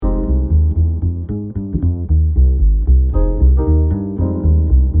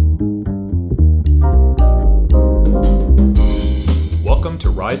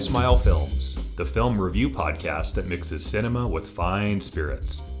Rise Smile Films, the film review podcast that mixes cinema with fine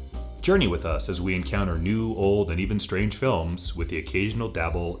spirits. Journey with us as we encounter new, old, and even strange films with the occasional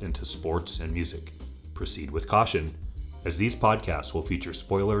dabble into sports and music. Proceed with caution, as these podcasts will feature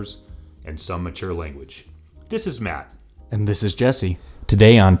spoilers and some mature language. This is Matt. And this is Jesse.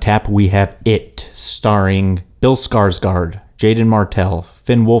 Today on tap we have It, starring Bill Skarsgård, Jaden Martell,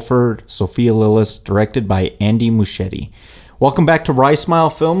 Finn Wolfhard, Sophia Lillis, directed by Andy Muschietti. Welcome back to Rise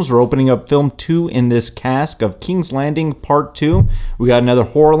Smile Films. We're opening up film 2 in this cask of King's Landing Part 2. We got another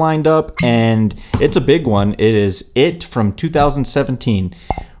horror lined up, and it's a big one. It is It from 2017.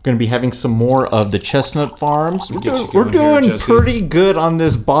 We're going to be having some more of the Chestnut Farms. We're doing pretty good on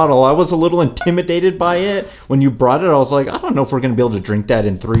this bottle. I was a little intimidated by it. When you brought it, I was like, I don't know if we're going to be able to drink that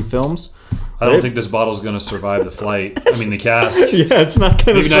in 3 films. I don't think this bottle's going to survive the flight. The cask. Yeah, it's not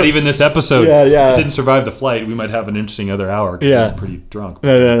going to. Maybe not even this episode. Yeah. If it didn't survive the flight, we might have an interesting other hour because I'm pretty drunk.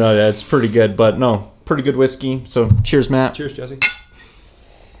 No, that's pretty good. But no, pretty good whiskey. So cheers, Matt. Cheers, Jesse.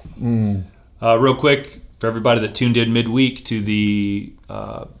 Real quick, for everybody that tuned in midweek to the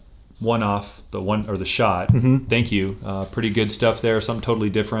one-off, the shot, thank you. Pretty good stuff there. Something totally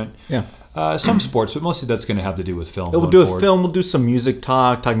different. Yeah. Some sports, but mostly that's going to have to do with film. We'll do a film. We'll do some music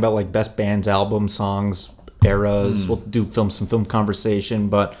talking about like best bands, albums, songs, eras. We'll do some film conversation.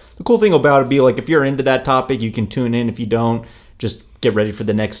 But the cool thing about it be like if you're into that topic, you can tune in. If you don't, just get ready for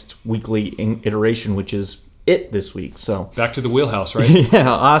the next weekly iteration, which is It this week. So back to the wheelhouse, right? Yeah,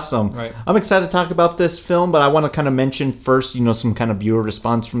 awesome. Right. I'm excited to talk about this film, but I want to kind of mention first, some kind of viewer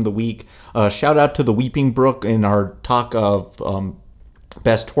response from the week. Shout out to the Weeping Brook in our talk of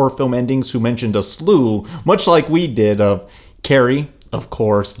best horror film endings, who mentioned a slew, much like we did, of Carrie, of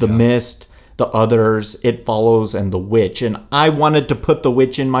course, The Mist, The Others, It Follows, and The Witch. And I wanted to put The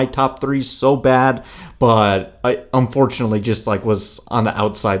Witch in my top 3 so bad, but I unfortunately just was on the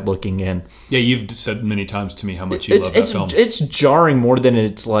outside looking in. Yeah, you've said many times to me how much you love that film. It's jarring more than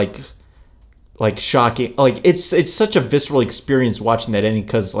it's shocking. It's such a visceral experience watching that ending,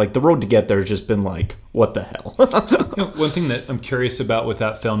 because the road to get there has just been what the hell. One thing that I'm curious about with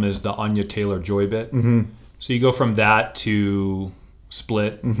that film is the Anya Taylor-Joy bit. Mm-hmm. So you go from that to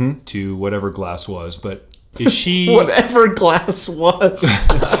Split to whatever Glass was, but is she whatever Glass was?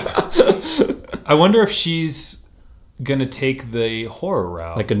 I wonder if she's gonna take the horror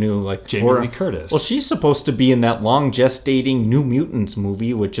route, a new Jamie horror. Lee Curtis. Well, she's supposed to be in that long gestating New Mutants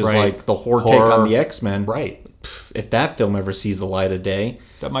movie, which is the horror take on the X-Men. Right. If that film ever sees the light of day,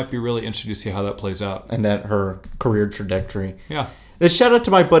 that might be really interesting to see how that plays out, and that her career trajectory. Yeah. Shout out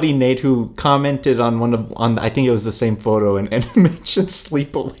to my buddy Nate, who commented on I think it was the same photo, and mentioned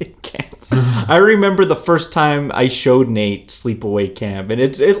Sleepaway Camp. I remember the first time I showed Nate Sleepaway Camp, and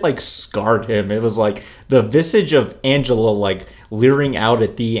it scarred him. It was the visage of Angela leering out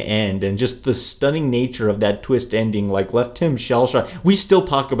at the end, and just the stunning nature of that twist ending left him shell-shocked. We still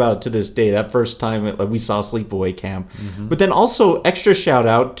talk about it to this day, that first time we saw Sleepaway Camp. Mm-hmm. But then also extra shout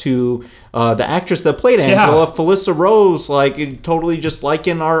out to the actress that played Angela, Felissa Rose, totally just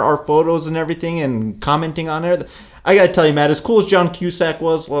liking our photos and everything and commenting on it. I gotta tell you, Matt, as cool as John Cusack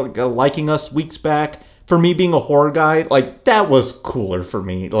was liking us weeks back, for me being a horror guy, that was cooler for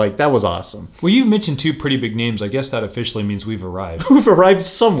me. That was awesome. Well, you mentioned 2 pretty big names. I guess that officially means we've arrived. We've arrived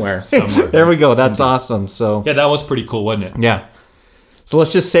somewhere. There we go. That's awesome. So yeah, that was pretty cool, wasn't it? Yeah. So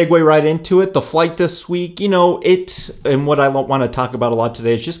let's just segue right into it. The flight this week, it, and what I want to talk about a lot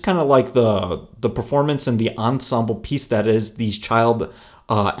today is just kind of the performance and the ensemble piece that is these child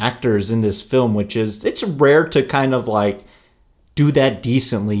actors in this film, which is, it's rare to kind of do that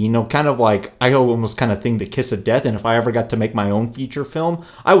decently, I almost kind of think the kiss of death. And if I ever got to make my own feature film,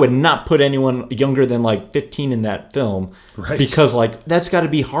 I would not put anyone younger than 15 in that film, right? Because that's got to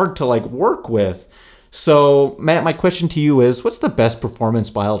be hard to work with. So Matt, my question to you is, what's the best performance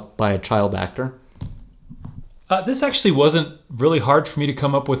by a child actor? This actually wasn't really hard for me to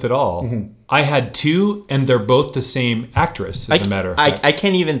come up with at all. Mm-hmm. I had 2, and they're both the same actress, as a matter of fact. I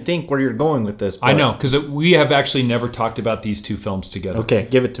can't even think where you're going with this. But I know, because we have actually never talked about these 2 films together. Okay,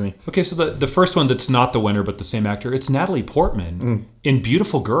 give it to me. Okay, so the first one that's not the winner, but the same actor, it's Natalie Portman in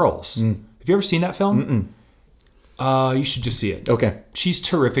Beautiful Girls. Have you ever seen that film? You should just see it. Okay. She's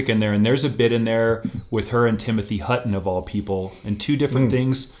terrific in there, and there's a bit in there with her and Timothy Hutton, of all people, and 2 different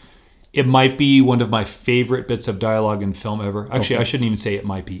things. It might be one of my favorite bits of dialogue in film ever. Actually, I shouldn't even say it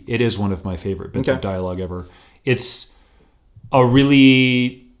might be. It is one of my favorite bits of dialogue ever. It's a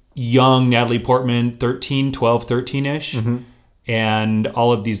really young Natalie Portman, 13-ish. And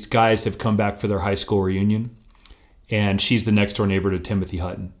all of these guys have come back for their high school reunion. And she's the next door neighbor to Timothy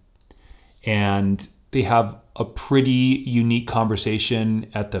Hutton. And They have a pretty unique conversation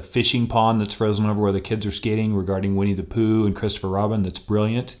at the fishing pond that's frozen over where the kids are skating regarding Winnie the Pooh and Christopher Robin. That's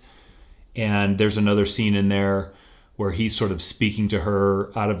brilliant. And there's another scene in there where he's sort of speaking to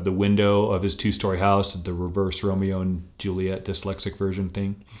her out of the window of his 2-story house, the reverse Romeo and Juliet dyslexic version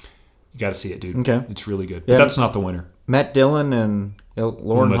thing. You got to see it, dude. Okay. It's really good. Yeah. But that's not the winner. Matt Dillon and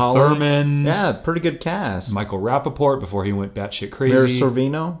Lauren Uma Holly. Thurman. Yeah, pretty good cast. Michael Rappaport before he went batshit crazy. Mira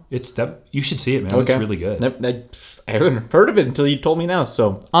Sorvino. It's that you should see it, man. It's really good. I haven't heard of it until you told me now.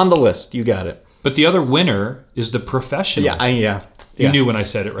 So on the list, you got it. But the other winner is The Professional. Yeah. You knew when I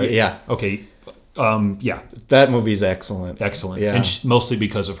said it, right? Yeah. Okay. Yeah. That movie's excellent. Excellent. Yeah. And mostly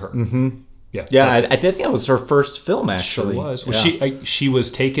because of her. Mm-hmm. Yeah. Yeah, I think that was her first film, actually. Sure was. Well, she was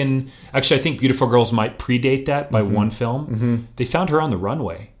taken. Actually, I think Beautiful Girls might predate that by one film. Mm-hmm. They found her on the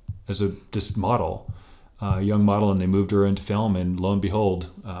runway as this model, young model, and they moved her into film. And lo and behold,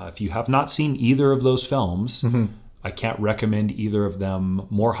 if you have not seen either of those films, I can't recommend either of them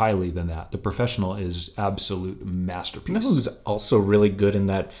more highly than that. The Professional is absolute masterpiece. You know who's also really good in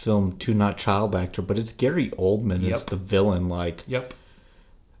that film too? Not child actor, but it's Gary Oldman is the villain.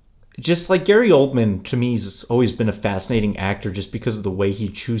 Just like Gary Oldman, to me, has always been a fascinating actor just because of the way he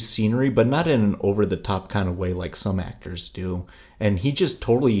chews scenery, but not in an over-the-top kind of way like some actors do. And he just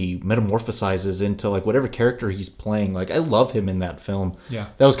totally metamorphosizes into like whatever character he's playing. Like, I love him in that film. Yeah.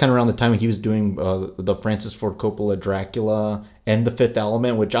 That was kind of around the time he was doing the Francis Ford Coppola Dracula and The Fifth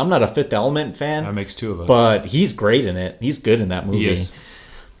Element, which I'm not a Fifth Element fan. That makes two of us. But he's great in it. He's good in that movie. He is.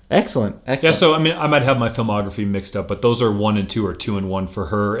 Excellent. Yeah, so I mean, I might have my filmography mixed up, but those are 1 and 2 or 2 and 1 for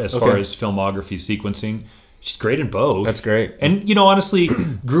her as far as filmography sequencing. She's great in both. That's great. And, you know, honestly,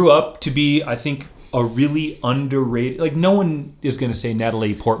 grew up to be, I think, a really underrated... Like, no one is going to say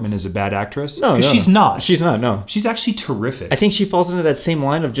Natalie Portman is a bad actress. No, she's not. She's not, no. She's actually terrific. I think she falls into that same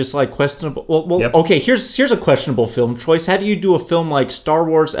line of just, like, questionable... Well, okay, here's a questionable film choice. How do you do a film like Star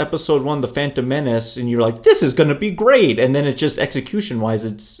Wars Episode 1, The Phantom Menace, and you're like, this is going to be great, and then it just, execution-wise,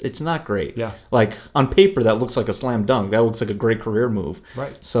 it's not great. Yeah. Like, on paper, that looks like a slam dunk. That looks like a great career move.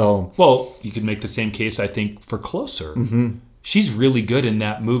 Right. So... Well, you could make the same case, I think, for Closer. Mm-hmm. She's really good in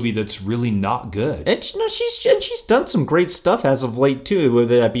that movie that's really not good. And she's done some great stuff as of late, too,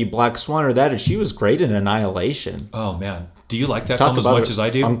 whether that be Black Swan or that, and she was great in Annihilation. Oh, man. Do you like that film as much as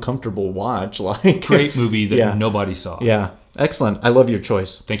I do? Uncomfortable watch. Like great movie that nobody saw. Yeah. Excellent. I love your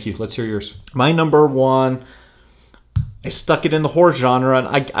choice. Thank you. Let's hear yours. My number one, I stuck it in the horror genre,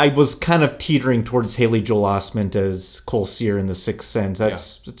 and I was kind of teetering towards Haley Joel Osment as Cole Sear in The Sixth Sense.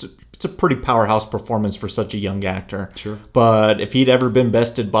 It's a pretty powerhouse performance for such a young actor. Sure. But if he'd ever been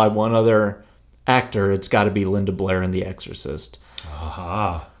bested by one other actor, it's got to be Linda Blair in The Exorcist.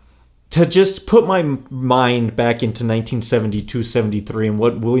 Aha. To just put my mind back into 1972-73 and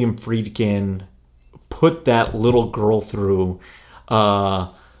what William Friedkin put that little girl through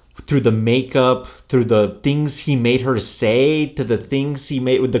the makeup, through the things he made her say, to the things he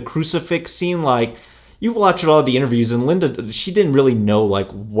made with the crucifix scene, like... You watch all the interviews, and Linda, she didn't really know like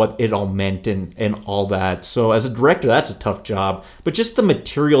what it all meant and all that. So as a director, that's a tough job. But just the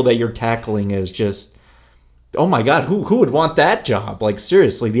material that you're tackling is just, oh my God, who would want that job? Like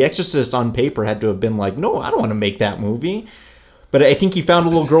seriously, The Exorcist on paper had to have been like, no, I don't want to make that movie. But I think he found a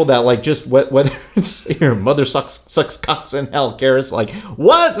little girl that, like, just whether it's your mother sucks cocks in hell, Karis, like,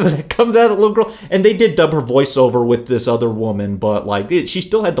 what? It comes out of the little girl. And they did dub her voiceover with this other woman, but, like, she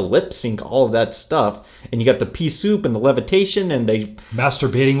still had to lip sync all of that stuff. And you got the pea soup and the levitation, and they...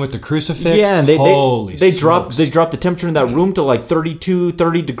 Masturbating with the crucifix? Yeah, and they dropped the temperature in that room to, like, 30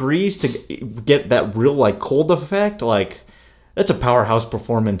 degrees to get that real, like, cold effect. Like, that's a powerhouse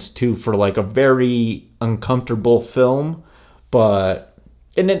performance, too, for, like, a very uncomfortable film. But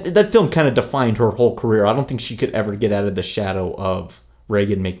that film kind of defined her whole career. I don't think she could ever get out of the shadow of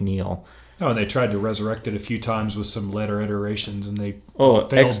Reagan McNeil. Oh, and they tried to resurrect it a few times with some later iterations, and they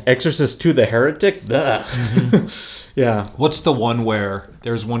failed. Exorcist II, The Heretic? Yeah. What's the one where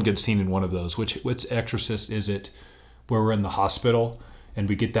there's one good scene in one of those? Which Exorcist is it? Where we're in the hospital and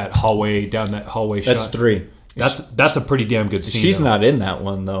we get that hallway shot. That's 3. That's a pretty damn good scene. She's not in that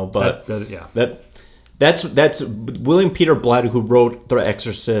one though, but yeah. That's William Peter Blatty, who wrote The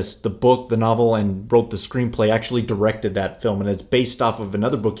Exorcist, the book, the novel, and wrote the screenplay, actually directed that film, and it's based off of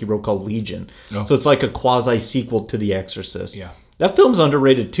another book he wrote called Legion. Oh. So it's like a quasi-sequel to The Exorcist. Yeah. That film's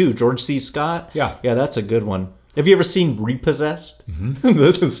underrated too. George C. Scott? Yeah. Yeah, that's a good one. Have you ever seen Repossessed? Mm-hmm.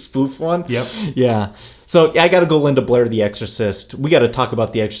 This is spoof one? Yep. Yeah. So I got to go Linda Blair, The Exorcist. We got to talk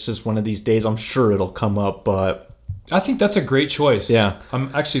about The Exorcist one of these days. I'm sure it'll come up, but... I think that's a great choice. Yeah. I'm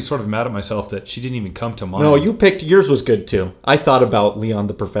actually sort of mad at myself that she didn't even come to mind. No, you picked yours was good too. I thought about Leon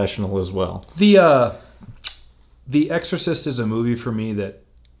the Professional as well. The Exorcist is a movie for me that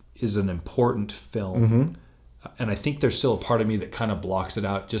is an important film. And I think there's still a part of me that kind of blocks it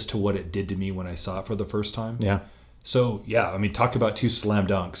out just to what it did to me when I saw it for the first time. Yeah. So, yeah, I mean, talk about two slam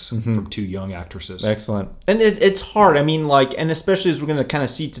dunks from two young actresses. Excellent. And it's hard. I mean, like, and especially as we're going to kind of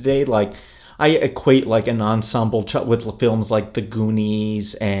see today, like, I equate, like, an ensemble with films like The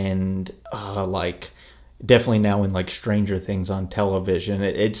Goonies and, like, definitely now in, like, Stranger Things on television.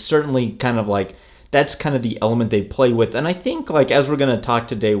 It's certainly kind of like, that's kind of the element they play with. And I think, like, as we're going to talk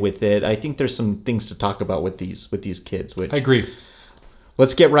today with it, I think there's some things to talk about with these kids. Which I agree.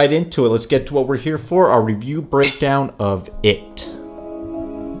 Let's get right into it. Let's get to what we're here for, our review breakdown of It.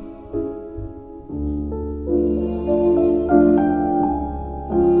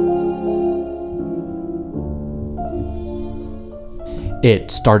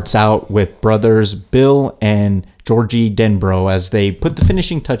 It starts out with brothers Bill and Georgie Denbrough as they put the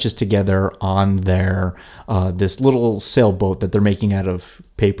finishing touches together on their this little sailboat that they're making out of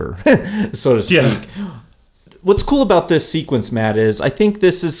paper, so to speak. Yeah. What's cool about this sequence, Matt, is I think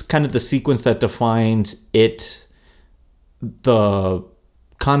this is kind of the sequence that defines it, the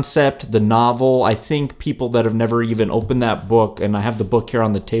concept, the novel. I think people that have never even opened that book, and I have the book here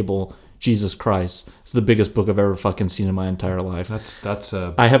on the table, Jesus Christ, it's the biggest book I've ever fucking seen in my entire life. That's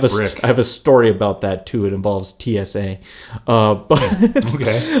a I have brick. I have a story about that too. It involves TSA, but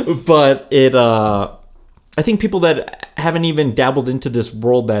Okay. but it I think people that haven't even dabbled into this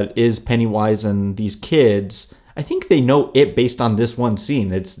world that is Pennywise and these kids, I think they know it based on this one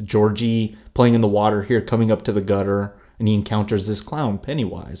scene. It's Georgie playing in the water here, coming up to the gutter, and he encounters this clown,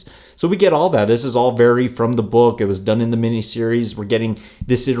 Pennywise. So we get all that. This is all very from the book. It was done in the miniseries. We're getting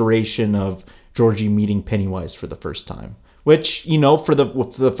this iteration of Georgie meeting Pennywise for the first time. Which, you know, for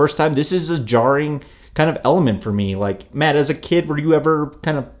the first time, this is a jarring kind of element for me. Like, Matt, as a kid, were you ever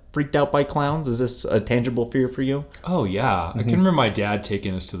kind of freaked out by clowns? Is this a tangible fear for you? Oh, yeah. I can remember my dad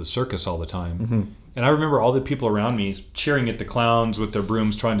taking us to the circus all the time. And I remember all the people around me cheering at the clowns with their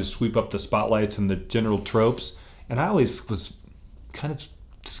brooms, trying to sweep up the spotlights and the general tropes. And I always was kind of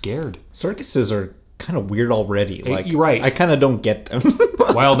scared. Circuses are kind of weird already. Like, you're right. I kind of don't get them.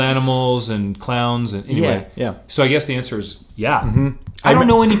 Wild animals and clowns. And anyway. Yeah. So I guess the answer is yeah. I don't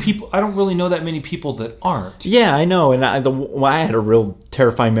know any people. I don't really know that many people that aren't. Yeah, I know. And I had a real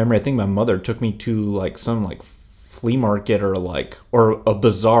terrifying memory. I think my mother took me to like some like flea market or a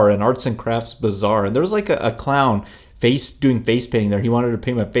bazaar, an arts and crafts bazaar, and there was like a clown doing face painting there. He wanted to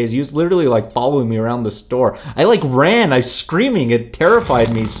paint my face. He was literally like following me around the store. I like ran. I was screaming. It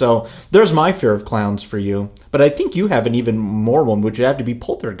terrified me. So there's my fear of clowns for you. But I think you have an even more one, which would have to be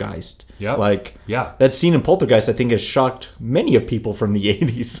Poltergeist. Yeah. Like, yeah. That scene in Poltergeist, I think, has shocked many of people from the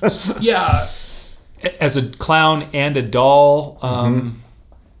 80s. Yeah. As a clown and a doll,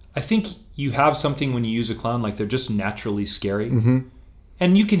 I think you have something when you use a clown, like they're just naturally scary.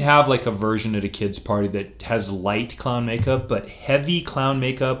 And you can have like a version at a kid's party that has light clown makeup, but heavy clown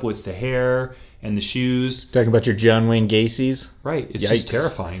makeup with the hair and the shoes. Talking about your John Wayne Gacy's? Right. It's Yikes. just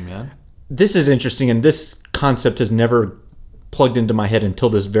terrifying, man. This is interesting, and this concept has never plugged into my head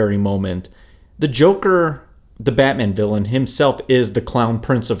until this very moment. The Joker, the Batman villain himself, is the clown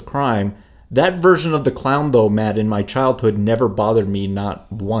prince of crime. That version of the clown, though, Matt, in my childhood never bothered me,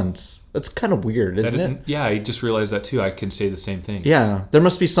 not once. That's kind of weird, isn't it? Yeah, I just realized that too. I can say the same thing. Yeah, there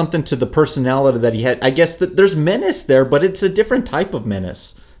must be something to the personality that he had. I guess that there's menace there, but it's a different type of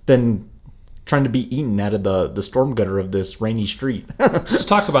menace than trying to be eaten out of the storm gutter of this rainy street. Let's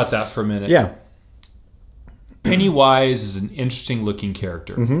talk about that for a minute. Yeah. Pennywise is an interesting looking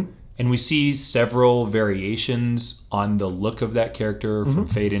character. And we see several variations on the look of that character from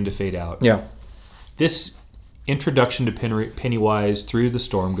fade in to fade out. Yeah. This introduction to Pennywise through the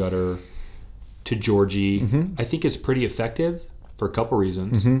storm gutter to Georgie, I think is pretty effective for a couple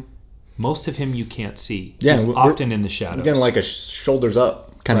reasons. Most of him you can't see. Yeah, He's often in the shadows. You're getting like a shoulders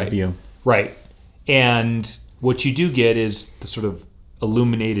up kind of view. Right. And what you do get is the sort of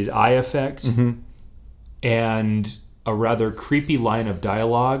illuminated eye effect and a rather creepy line of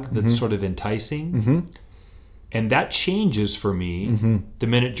dialogue that's sort of enticing. And that changes for me the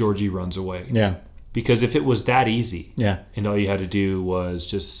minute Georgie runs away. Yeah. Because if it was that easy, Yeah. and all you had to do was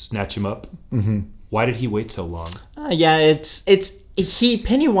just snatch him up, why did he wait so long? Yeah,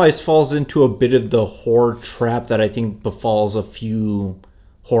 Pennywise falls into a bit of the horror trap that I think befalls a few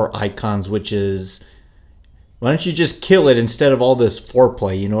horror icons, which is, why don't you just kill it instead of all this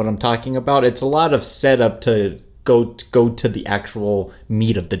foreplay? You know what I'm talking about? It's a lot of setup to go to the actual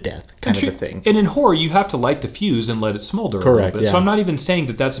meat of the death kind of a thing. And in horror, you have to light the fuse and let it smolder a little bit. Yeah. So I'm not even saying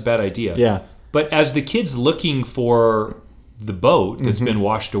that that's a bad idea. Yeah. But as the kid's looking for the boat that's been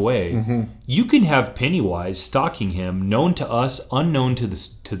washed away, you can have Pennywise stalking him, known to us, unknown to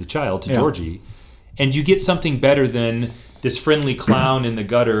the child, to Georgie, and you get something better than this friendly clown in the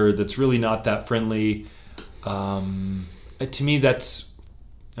gutter that's really not that friendly. To me, that's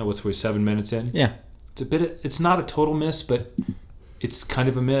what's we 7 minutes in. Yeah. It's not a total miss, but it's kind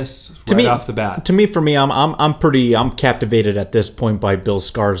of a miss off the bat. To me, I'm captivated at this point by Bill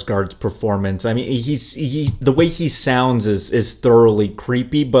Skarsgård's performance. I mean, the way he sounds is thoroughly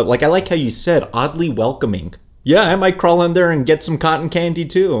creepy, but like I like how you said, oddly welcoming. Yeah, I might crawl in there and get some cotton candy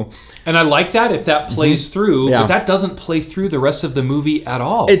too. And I like that if that plays through, but that doesn't play through the rest of the movie at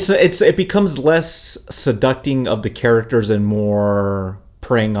all. It becomes less seducting of the characters and more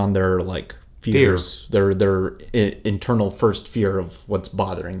preying on their like fears, their internal first fear of what's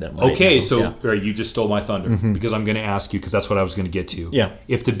bothering them. Right okay, now. so right, you just stole my thunder because I'm going to ask you because that's what I was going to get to. Yeah.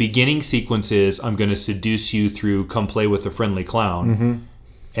 If the beginning sequence is I'm going to seduce you through come play with a friendly clown,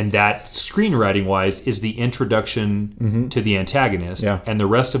 and that screenwriting wise is the introduction to the antagonist, and the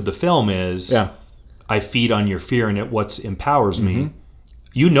rest of the film is I feed on your fear and it what empowers me.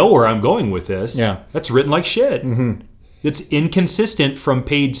 You know where I'm going with this. Yeah. That's written like shit. It's inconsistent from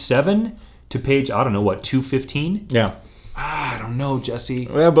page 7 to page, I don't know, 215? Yeah. I don't know, Jesse.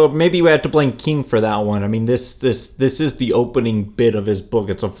 Well, but maybe we have to blame King for that one. I mean, this is the opening bit of his book.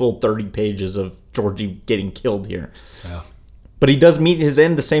 It's a full 30 pages of Georgie getting killed here. Yeah. But he does meet his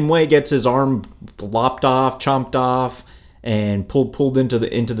end the same way. Gets his arm lopped off, chomped off, and pulled into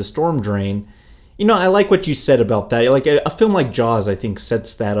the storm drain. You know, I like what you said about that. Like a film like Jaws, I think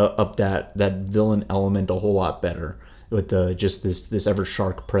sets that up that villain element a whole lot better with this ever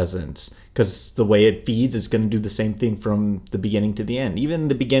shark presence, because the way it feeds is going to do the same thing from the beginning to the end. Even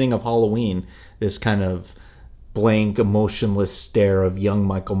the beginning of Halloween, this kind of blank, emotionless stare of young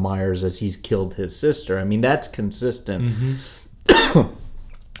Michael Myers as he's killed his sister. I mean, that's consistent.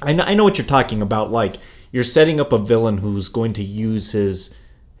 I know what you're talking about. Like, you're setting up a villain who's going to use his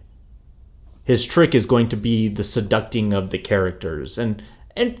trick is going to be the seducting of the characters. And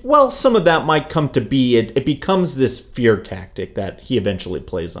well, some of that might come to be, it becomes this fear tactic that he eventually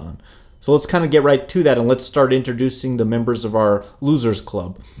plays on. So let's kind of get right to that, and let's start introducing the members of our Losers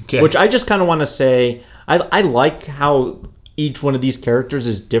Club. Okay. Which I just kind of want to say, I like how each one of these characters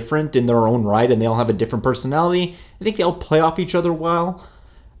is different in their own right, and they all have a different personality. I think they all play off each other well.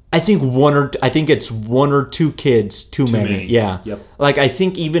 I think it's one or two kids too many. Yeah. Yep. Like, I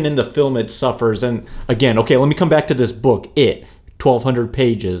think even in the film it suffers. And again, okay, let me come back to this book. 1,200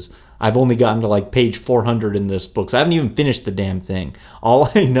 pages. I've only gotten to like page 400 in this book, so I haven't even finished the damn thing. All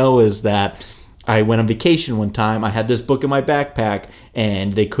I know is that I went on vacation one time. I had this book in my backpack,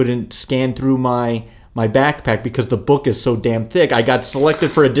 and they couldn't scan through my backpack because the book is so damn thick. I got selected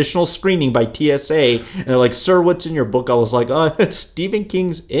for additional screening by TSA, and they're like, "Sir, what's in your book?" I was like, "Oh, it's Stephen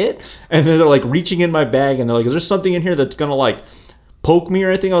King's It." And then they're like reaching in my bag, and they're like, "Is there something in here that's gonna like poke me or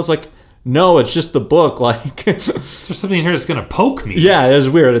anything?" I was like, "No, it's just the book." Like, there's something in here that's gonna poke me. Yeah, it was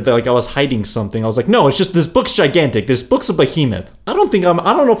weird. Like I was hiding something. I was like, "No, it's just this book's gigantic. This book's a behemoth. I don't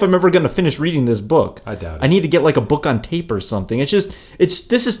know if I'm ever gonna finish reading this book. I doubt it. I need to get like a book on tape or something."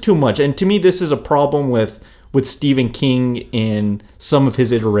 This is too much. And to me, this is a problem with Stephen King in some of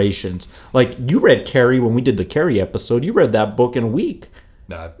his iterations. Like, you read Carrie when we did the Carrie episode. You read that book in a week.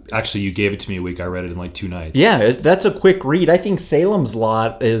 Actually, you gave it to me a week. I read it in like 2 nights. Yeah, that's a quick read. I think Salem's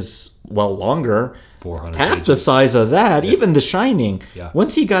Lot is, well, longer. 400 half pages. The size of that. Yeah. Even The Shining. Yeah.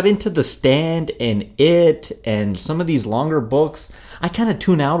 Once he got into The Stand and It and some of these longer books, I kind of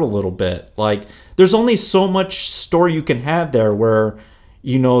tune out a little bit. Like, there's only so much story you can have there where,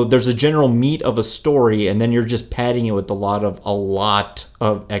 you know, there's a general meat of a story and then you're just padding it with a lot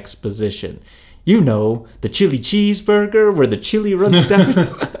of exposition. You know, the chili cheeseburger where the chili runs down.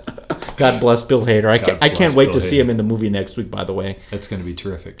 God bless Bill Hader. I can't wait to see him in the movie next week, by the way. That's going to be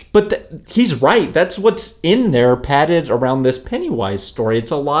terrific. But he's right. That's what's in there, padded around this Pennywise story.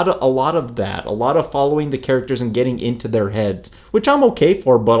 It's a lot of that. A lot of following the characters and getting into their heads, which I'm okay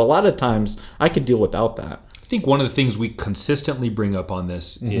for, but a lot of times I could deal without that. I think one of the things we consistently bring up on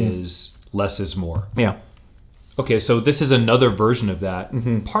this is less is more. Yeah. Okay, so this is another version of that.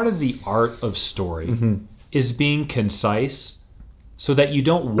 Part of the art of story is being concise so that you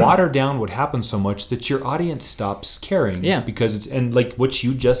don't water down what happens so much that your audience stops caring. Yeah. Because and like what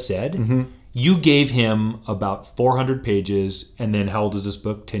you just said, You gave him about 400 pages, and then how old is this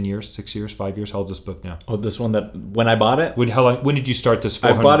book? 10 years, 6 years, 5 years? How old is this book now? Oh, this one that when I bought it. When did you start this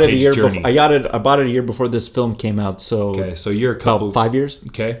 400 I bought it a page year journey? I bought it a year before this film came out. So Okay, so you're a couple about 5 years.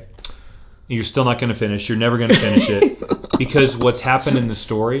 Okay. You're still not going to finish. You're never going to finish it because what's happened in the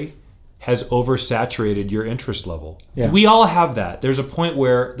story has oversaturated your interest level. Yeah. We all have that. There's a point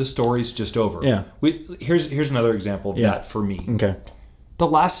where the story's just over. Yeah. Here's another example of that for me. Okay. The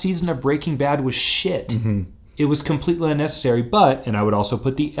last season of Breaking Bad was shit. It was completely unnecessary, and I would also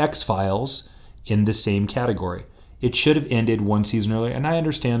put the X-Files in the same category. It should have ended one season earlier, and I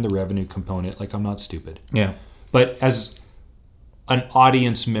understand the revenue component. Like, I'm not stupid. Yeah. But as an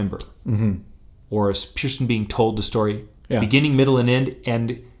audience member or a person being told the story, beginning, middle, and end,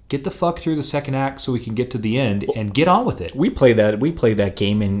 and get the fuck through the second act so we can get to the end and get on with it. We play that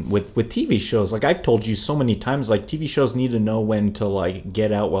game with TV shows. Like I've told you so many times, like TV shows need to know when to like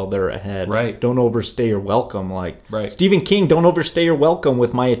get out while they're ahead. Right. Don't overstay your welcome. Like right. Stephen King, don't overstay your welcome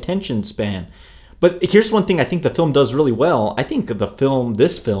with my attention span. But here's one thing I think the film does really well. I think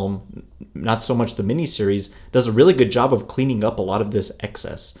this film, not so much the miniseries, does a really good job of cleaning up a lot of this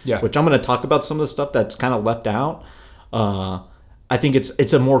excess. Yeah. Which I'm going to talk about some of the stuff that's kind of left out. I think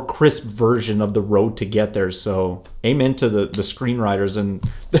it's a more crisp version of the road to get there. So amen to the screenwriters and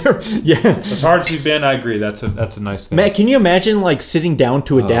As hard as you've been, I agree. That's a nice thing. Matt, can you imagine like sitting down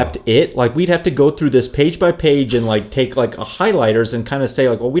to adapt it? Like we'd have to go through this page by page and like take like a highlighters and kind of say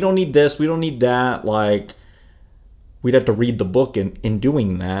like, well, we don't need this, we don't need that. Like we'd have to read the book in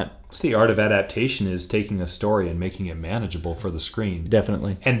doing that. It's the art of adaptation is taking a story and making it manageable for the screen.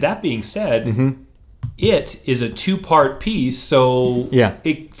 Definitely. And that being said, it is a 2-part piece, so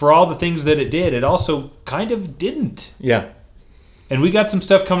for all the things that it did, it also kind of didn't. Yeah. And we got some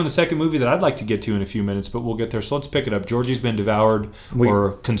stuff coming in the second movie that I'd like to get to in a few minutes, but we'll get there. So let's pick it up. Georgie's been devoured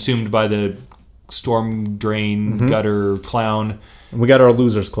or consumed by the storm drain gutter clown. We got our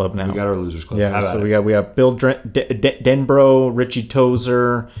Losers Club now. Yeah, so we got Bill Denbrough, Richie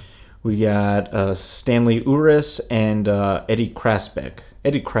Tozer, we got Stanley Uris, and Eddie Krasbeck.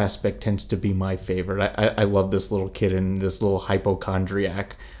 Eddie Krasbeck tends to be my favorite. I love this little kid and this little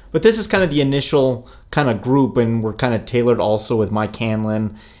hypochondriac. But this is kind of the initial kind of group, and we're kind of tailored also with Mike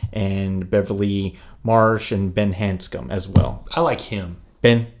Hanlon and Beverly Marsh and Ben Hanscom as well. I like him.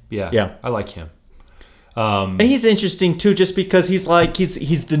 Ben? Yeah. I like him. And he's interesting too, just because he's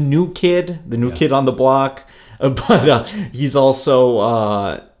the new kid on the block, but he's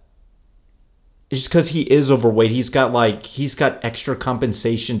also just because he is overweight, he's got extra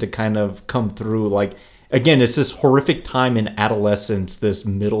compensation to kind of come through. Like again, it's this horrific time in adolescence, this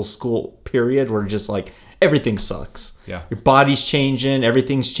middle school period where just like everything sucks. Yeah, your body's changing,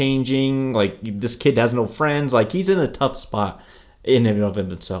 everything's changing. Like this kid has no friends. Like he's in a tough spot in and of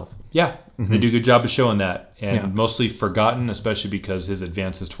itself. Yeah, they do a good job of showing that, and mostly forgotten, especially because his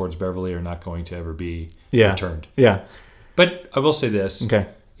advances towards Beverly are not going to ever be returned. Yeah, but I will say this: okay,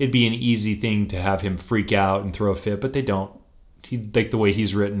 it'd be an easy thing to have him freak out and throw a fit, but they don't. Like the way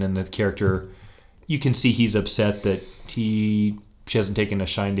he's written and the character, you can see he's upset that she hasn't taken a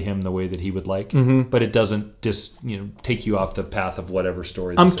shine to him the way that he would like, but it doesn't take you off the path of whatever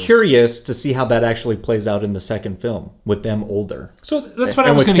story. I'm curious to see how that actually plays out in the second film with them older. So that's what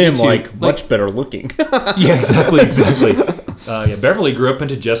I was going to get to. Like much better looking. Yeah, exactly. Beverly grew up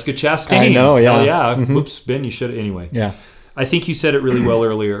into Jessica Chastain. I know. Yeah. Hell yeah. Whoops, Ben, you should anyway. Yeah. I think you said it really well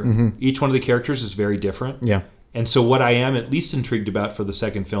earlier. Each one of the characters is very different. Yeah. And so what I am at least intrigued about for the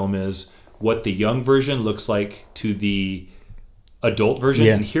second film is what the young version looks like to the adult version.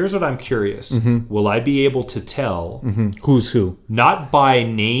 And here's what I'm curious. Will I be able to tell who's who? Not by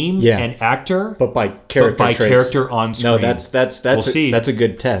name and actor, but by character character on screen. No, that's a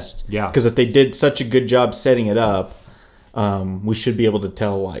good test. Yeah. Because if they did such a good job setting it up, we should be able to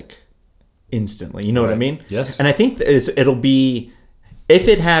tell like instantly. You know what I mean? Yes. And I think it'll be, if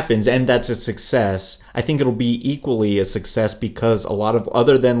it happens and that's a success, I think it'll be equally a success because a lot of,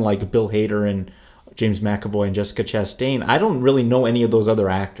 other than like Bill Hader and James McAvoy and Jessica Chastain, I don't really know any of those other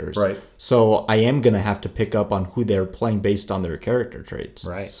actors. Right. So I am going to have to pick up on who they're playing based on their character traits.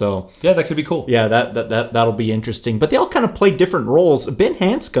 Right. So yeah, that could be cool. Yeah, that'll be interesting. But they all kind of play different roles. Ben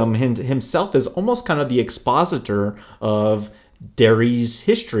Hanscom himself is almost kind of the expositor of Derry's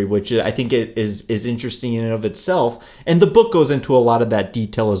history, which I think it is interesting in and of itself. And the book goes into a lot of that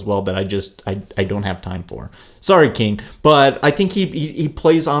detail as well that I don't have time for. Sorry, King. But I think he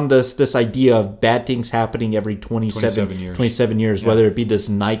plays on this idea of bad things happening every 27 years, whether it be this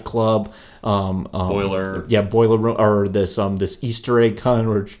nightclub, boiler room, or this Easter egg hunt,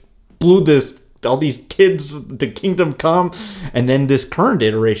 or blew this all these kids, the Kingdom Come, and then this current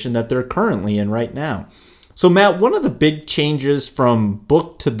iteration that they're currently in right now. So Matt, one of the big changes from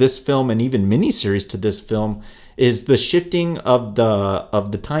book to this film and even miniseries to this film is the shifting of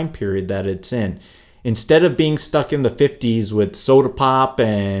the time period that it's in. Instead of being stuck in the 50s with soda pop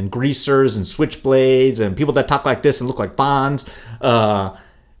and greasers and switchblades and people that talk like this and look like Fonz,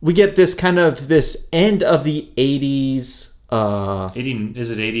 we get this kind of this end of the 80s. 80,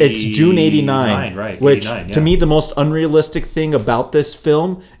 is it 80? It's June 89, right? Which 89, yeah. to me, the most unrealistic thing about this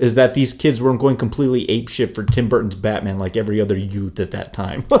film is that these kids weren't going completely apeshit for Tim Burton's Batman like every other youth at that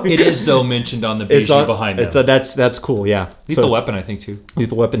time. It is though mentioned on the Bijou behind them. That's cool, yeah. Lethal Weapon, I think too.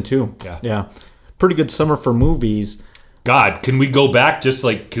 Lethal Weapon 2. Yeah. Pretty good summer for movies. God, can we go back? Just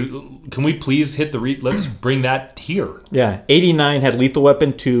like, can we please hit the let's bring that here. Yeah, 89 had Lethal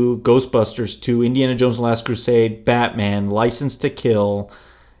Weapon 2, Ghostbusters 2, Indiana Jones and the Last Crusade, Batman, License to Kill.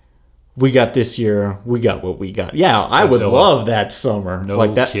 We got this year, we got what we got. Yeah, I would love that summer. No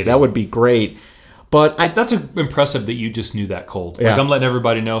like that, kidding. That would be great. But that's impressive that you just knew that cold. Yeah. Like, I'm letting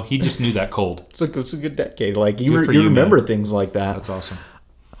everybody know he just knew that cold. It's a good decade. Like you Good for you, remember man. things like that. That's awesome.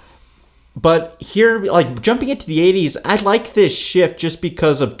 But here, like jumping into the 80s, I like this shift just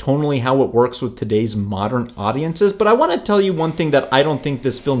because of tonally how it works with today's modern audiences. But I want to tell you one thing that I don't think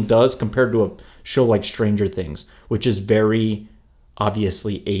this film does compared to a show like Stranger Things, which is very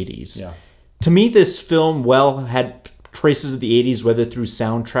obviously 80s. Yeah. To me, this film, had traces of the 80s, whether through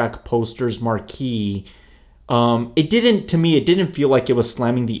soundtrack, posters, marquee. It didn't feel like it was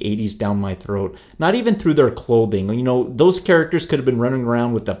slamming the 80s down my throat. Not even through their clothing. You know, those characters could have been running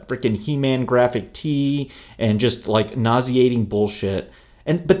around with the freaking He-Man graphic tee and just like nauseating bullshit.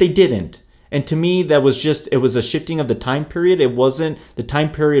 But they didn't. And to me, it was a shifting of the time period. The time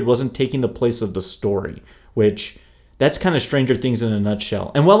period wasn't taking the place of the story, which that's kind of Stranger Things in a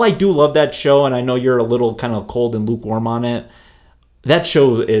nutshell. And while I do love that show, and I know you're a little kind of cold and lukewarm on it, that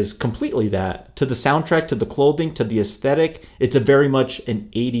show is completely that. To the soundtrack, to the clothing, to the aesthetic, it's a very much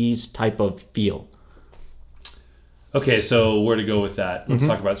an 80s type of feel. Okay, so where to go with that? Let's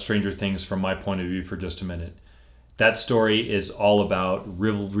talk about Stranger Things from my point of view for just a minute. That story is all about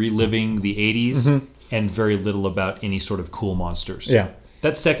reliving the 80s and very little about any sort of cool monsters. Yeah.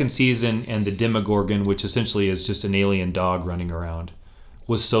 That second season and the Demogorgon, which essentially is just an alien dog running around,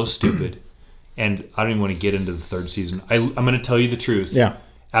 was so stupid. And I don't even want to get into the third season. I'm going to tell you the truth. Yeah.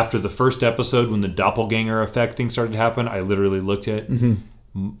 After the first episode, when the doppelganger effect thing started to happen, I literally looked at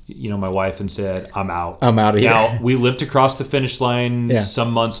my wife and said, I'm out. I'm out of here. Now, we limped across the finish line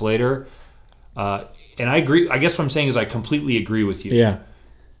some months later. And I agree. I guess what I'm saying is I completely agree with you. Yeah.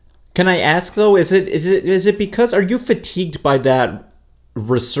 Can I ask, though, is it because, are you fatigued by that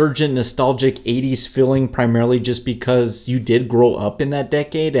resurgent, nostalgic 80s feeling primarily just because you did grow up in that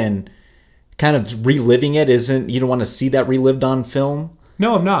decade and kind of reliving it you don't want to see that relived on film?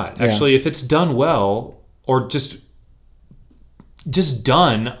 No, I'm not. Actually, if it's done well or just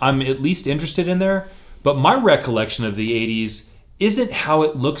done, I'm at least interested in there. But my recollection of the 80s isn't how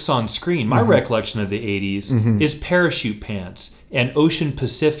it looks on screen. My recollection of the 80s is parachute pants and Ocean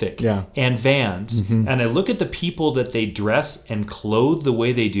Pacific and Vans. And I look at the people that they dress and clothe the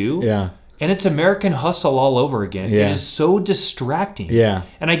way they do. Yeah. And it's American Hustle all over again. Yeah. It is so distracting. Yeah.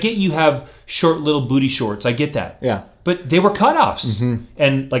 And I get you have short little booty shorts. I get that. Yeah. But they were cutoffs.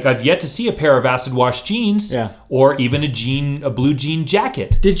 And like I've yet to see a pair of acid wash jeans or even a blue jean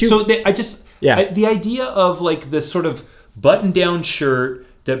jacket. Did you? So the idea of like this sort of button down shirt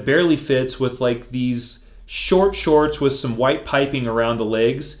that barely fits with like these short shorts with some white piping around the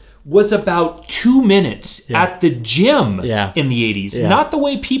legs was about 2 minutes at the gym in the 80s. Not the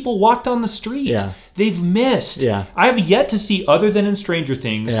way people walked on the street. Yeah. They've missed. Yeah. I have yet to see, other than in Stranger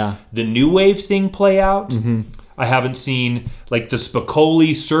Things, the new wave thing play out. I haven't seen like the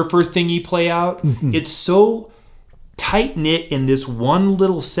Spicoli surfer thingy play out. It's so tight knit in this one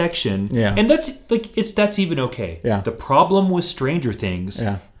little section. And that's even okay. The problem with Stranger Things,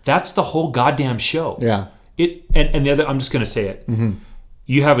 that's the whole goddamn show. And the other, I'm just gonna say it.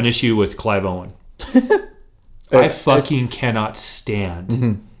 You have an issue with Clive Owen. I fucking cannot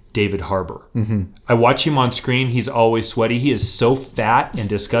stand David Harbour. I watch him on screen. He's always sweaty. He is so fat and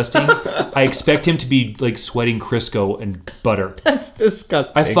disgusting. I expect him to be like sweating Crisco and butter. That's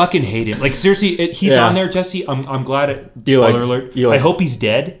disgusting. I fucking hate him. Like seriously, he's on there, Jesse. I'm glad. Spoiler alert. I hope he's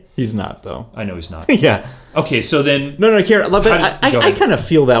dead. He's not, though. I know he's not. Okay, so then... No, here, but I kind of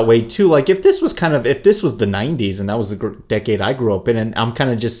feel that way, too. Like, if this was the 90s, and that was the decade I grew up in, and I'm kind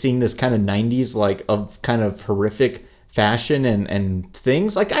of just seeing this kind of 90s, like, of kind of horrific fashion and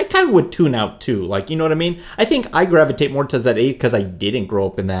things, like I kind of would tune out too. Like, you know what I mean? I think I gravitate more to that age because I didn't grow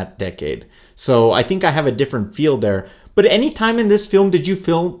up in that decade. So I think I have a different feel there. But any time in this film, did you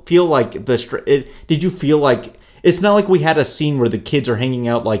feel like did you feel like it's not like we had a scene where the kids are hanging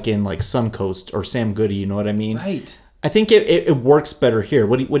out like in like Suncoast or Sam Goody, you know what I mean? Right. I think it works better here.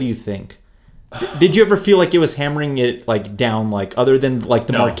 What do you think? Did you ever feel like it was hammering it like down, like other than like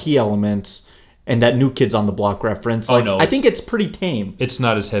the marquee elements and that New Kids on the Block reference? Like, I think it's pretty tame. It's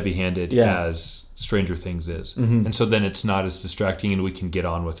not as heavy-handed as Stranger Things is. Mm-hmm. And so then it's not as distracting and we can get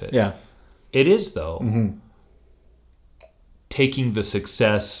on with it. Yeah. It is, though, taking the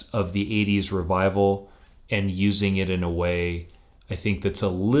success of the 80s revival and using it in a way, I think, that's a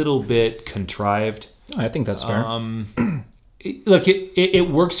little bit contrived. I think that's fair. Look, it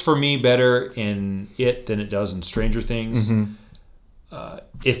works for me better in it than it does in Stranger Things.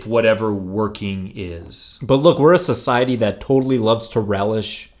 If whatever working is. But look, we're a society that totally loves to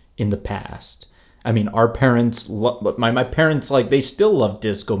relish in the past. I mean, our parents, my parents, like, they still love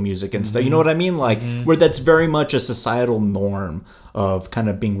disco music and stuff. You know what I mean? Like, where that's very much a societal norm of kind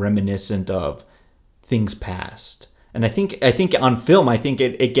of being reminiscent of things past. And I think on film, I think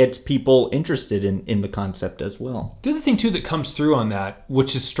it gets people interested in the concept as well. The other thing, too, that comes through on that,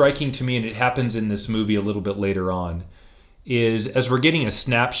 which is striking to me, and it happens in this movie a little bit later on, is as we're getting a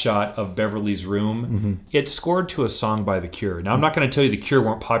snapshot of Beverly's room, it's scored to a song by The Cure. Now, I'm not going to tell you The Cure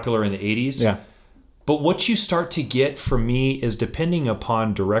weren't popular in the 80s. Yeah. But what you start to get from me is, depending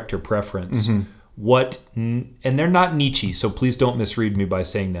upon director preference, and they're not Nietzsche, so please don't misread me by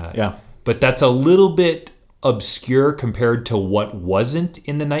saying that. Yeah. But that's a little bit obscure compared to what wasn't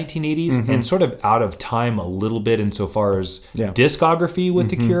in the 1980s and sort of out of time a little bit insofar as discography with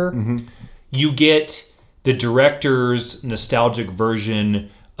The Cure. You get the director's nostalgic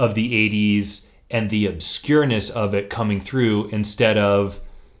version of the 80s and the obscureness of it coming through instead of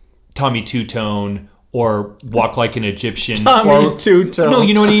Tommy Two-Tone or Walk Like an Egyptian. Tommy Two-Tone. No,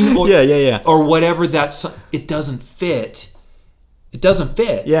 you know what I mean? Or, yeah. Or whatever it doesn't fit. It doesn't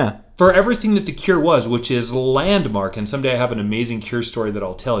fit. Yeah. For everything that The Cure was, which is landmark, and someday I have an amazing Cure story that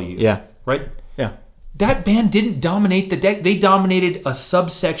I'll tell you. Yeah. Right? Yeah. That band didn't dominate the deck. They dominated a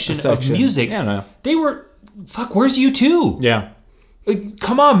subsection of music. Yeah, no. They were, where's U2? Yeah.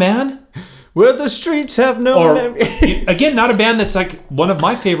 Come on, man. Where the streets have no name. Again, not a band that's like one of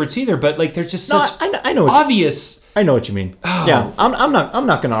my favorites either, but like they're just such I know obvious. I know what you mean. Oh. Yeah, I'm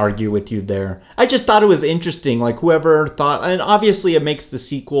not going to argue with you there. I just thought it was interesting. Like, whoever thought, and obviously it makes the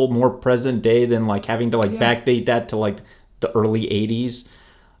sequel more present day than like having to like backdate that to like the early 80s.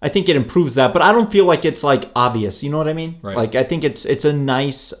 I think it improves that, but I don't feel like it's like obvious. You know what I mean? Right. Like, I think it's a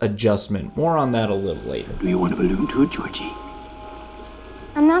nice adjustment. More on that a little later. Do you want a balloon too, Georgie?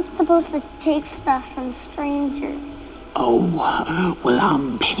 I'm not supposed to take stuff from strangers. Oh, well,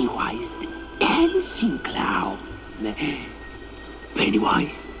 I'm Pennywise, the dancing clown.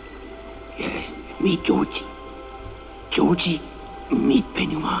 Pennywise? Yes, meet Georgie. Georgie, meet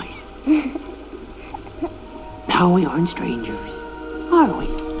Pennywise. Now we aren't strangers, are we?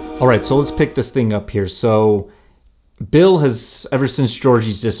 All right, so let's pick this thing up here. So Bill has, ever since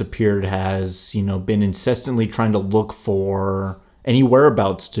Georgie's disappeared, has, been incessantly trying to look for any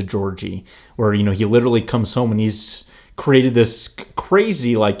whereabouts to Georgie, where, he literally comes home and he's created this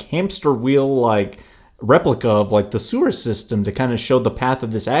crazy, like, hamster wheel, like, replica of, like, the sewer system to kind of show the path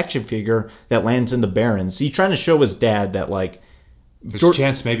of this action figure that lands in the Barrens. He's trying to show his dad that, like, there's a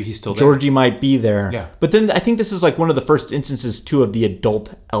chance maybe he's still there. Georgie might be there. Yeah. But then I think this is, like, one of the first instances, too, of the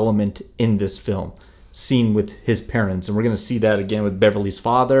adult element in this film, seen with his parents. And we're going to see that again with Beverly's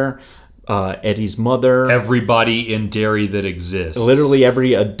father, Eddie's mother, everybody in Derry that exists, literally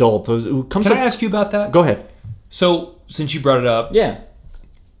every adult who comes. Can I ask you about that? Go ahead. So, since you brought it up,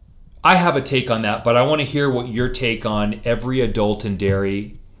 I have a take on that, but I want to hear what your take on every adult in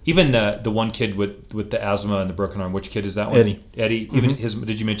Derry, even the one kid with the asthma and the broken arm. Which kid is that one? Eddie. Even his.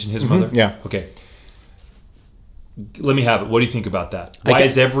 Did you mention his mother? Yeah. Okay. Let me have it. What do you think about that? Why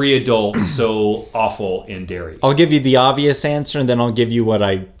is every adult so awful in Derry? I'll give you the obvious answer, and then I'll give you what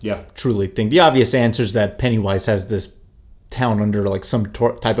I truly think. The obvious answer is that Pennywise has this town under like some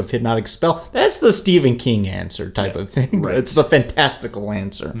type of hypnotic spell. That's the Stephen King answer type of thing. Right. It's the fantastical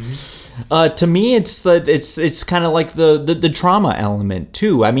answer. To me, it's kind of like the trauma element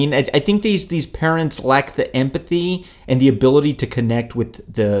too. I mean, I think these parents lack the empathy and the ability to connect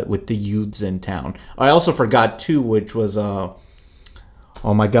with the youths in town. I also forgot too, which was oh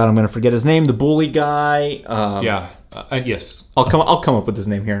my god, I'm gonna forget his name. The bully guy. Yes. I'll come up with his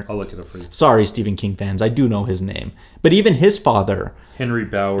name here. I'll look it up for you. Sorry, Stephen King fans, I do know his name. But even his father, Henry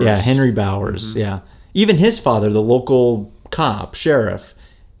Bowers. Yeah, Henry Bowers. Yeah, even his father, the local cop, sheriff,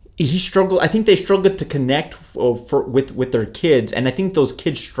 he struggled. I think they struggled to connect with their kids, and I think those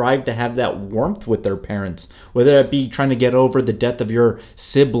kids strive to have that warmth with their parents, whether it be trying to get over the death of your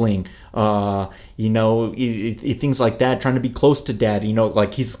sibling, things like that, trying to be close to dad,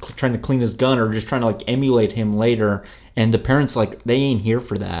 like he's trying to clean his gun or just trying to like emulate him later, and the parents like they ain't here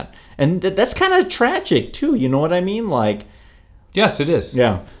for that, and that's kind of tragic too. You know what I mean? Like, yes, it is.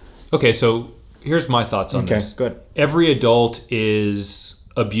 Yeah. Okay, so here's my thoughts on this. Okay, good. Every adult is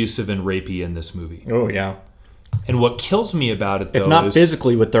abusive and rapey in this movie. Oh, yeah. And what kills me about it, though, if not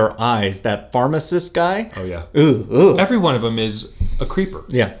physically, with their eyes, that pharmacist guy. Oh, yeah. Ugh. Every one of them is a creeper.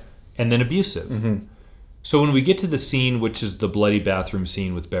 Yeah. And then abusive. Mm-hmm. So when we get to the scene, which is the bloody bathroom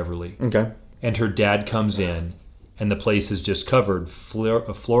scene with Beverly. Okay. And her dad comes in, and the place is just covered floor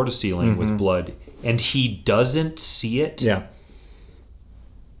to ceiling with blood, and he doesn't see it. Yeah.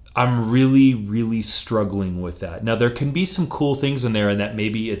 I'm really, really struggling with that. Now, there can be some cool things in there, and that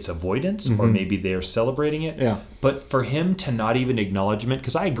maybe it's avoidance, or maybe they're celebrating it. Yeah. But for him to not even acknowledgement,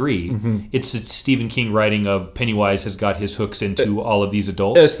 because I agree, it's Stephen King writing of Pennywise has got his hooks into all of these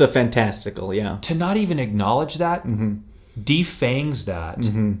adults. It's the fantastical, yeah. To not even acknowledge that, defangs that,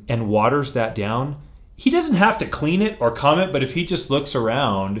 and waters that down. He doesn't have to clean it or comment, but if he just looks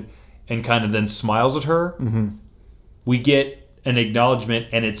around and kind of then smiles at her, we get an acknowledgement,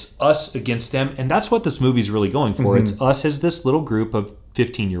 and it's us against them, and that's what this movie's really going for. It's us as this little group of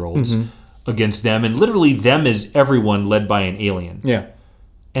 15-year-olds against them, and literally them as everyone led by an alien. Yeah.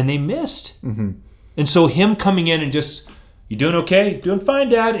 And they missed. And so him coming in and just, you doing okay? Doing fine,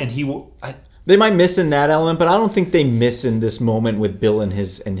 Dad. And he will... They might miss in that element, but I don't think they miss in this moment with Bill and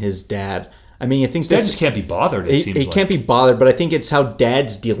his dad. I mean, I think Dad just can't be bothered, it seems like. He can't be bothered, but I think it's how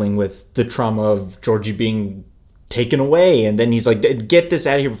Dad's dealing with the trauma of Georgie being taken away, and then he's like, get this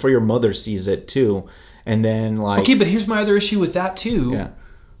out of here before your mother sees it too. And then like, okay, but here's my other issue with that too. Yeah.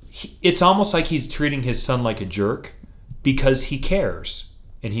 It's almost like he's treating his son like a jerk because he cares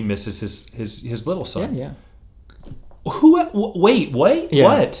and he misses his little son. Yeah. Wait, Yeah.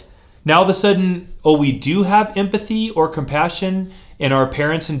 what? Now all of a sudden, we do have empathy or compassion in our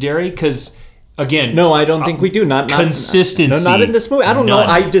parents in Derry? Because again, no, I don't think we do. Not consistency. No, not in this movie. I don't know. None.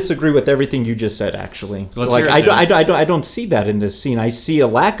 I disagree with everything you just said. Actually, Let's like hear it I don't see that in this scene. I see a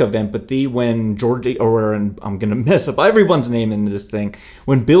lack of empathy when Georgie, I'm gonna mess up everyone's name in this thing.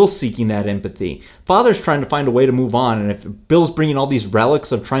 When Bill's seeking that empathy, Father's trying to find a way to move on, and if Bill's bringing all these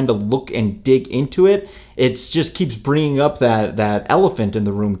relics of trying to look and dig into it, it just keeps bringing up that elephant in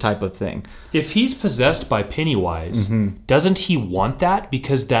the room type of thing. If he's possessed by Pennywise, doesn't he want that?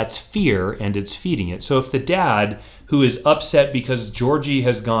 Because that's fear and it's feeding it. So if the dad, who is upset because Georgie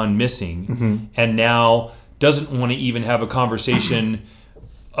has gone missing and now doesn't want to even have a conversation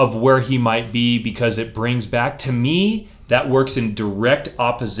of where he might be because it brings back, to me, that works in direct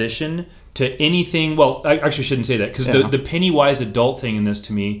opposition to anything. Well, I actually shouldn't say that because the Pennywise adult thing in this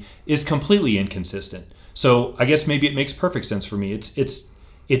to me is completely inconsistent. So I guess maybe it makes perfect sense for me. It's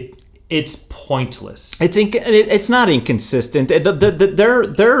pointless. It's not inconsistent.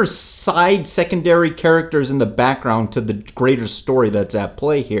 There are side secondary characters in the background to the greater story that's at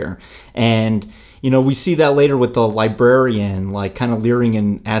play here, and we see that later with the librarian, like kind of leering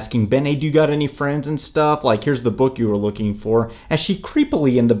and asking Ben, "Hey, do you got any friends and stuff? Like, here's the book you were looking for." As she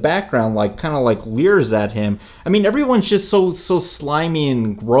creepily in the background, like kind of like leers at him. I mean, everyone's just so slimy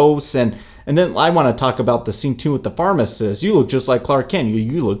and gross. And then I want to talk about the scene too with the pharmacist. You look just like Clark Kent.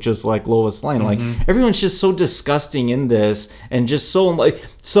 You look just like Lois Lane. Like, everyone's just so disgusting in this, and just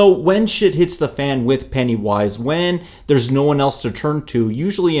so when shit hits the fan with Pennywise, when there's no one else to turn to,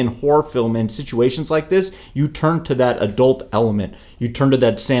 usually in horror film and situations like this, you turn to that adult element. You turn to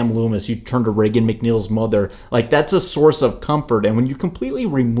that Sam Loomis. You turn to Reagan McNeil's mother. Like, that's a source of comfort. And when you completely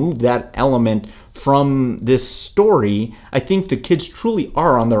remove that element from this story, I think the kids truly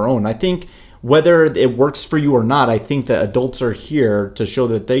are on their own. I think whether it works for you or not, I think that adults are here to show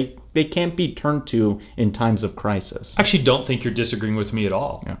that they can't be turned to in times of crisis. I actually don't think you're disagreeing with me at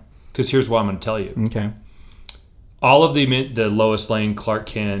all. Yeah. Because here's what I'm going to tell you. Okay. All of the Lois Lane, Clark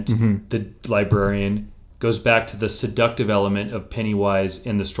Kent, the librarian, goes back to the seductive element of Pennywise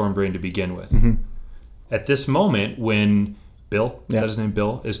in the Stormbrain to begin with. At this moment, when Bill, is that his name,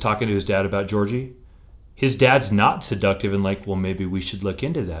 Bill, is talking to his dad about Georgie, his dad's not seductive and like, well, maybe we should look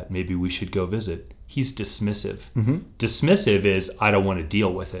into that. Maybe we should go visit. He's dismissive. Dismissive is, I don't want to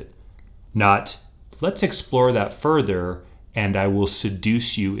deal with it. Not, let's explore that further and I will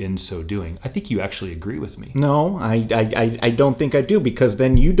seduce you in so doing. I think you actually agree with me. No, I don't think I do, because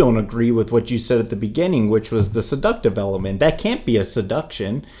then you don't agree with what you said at the beginning, which was the seductive element. That can't be a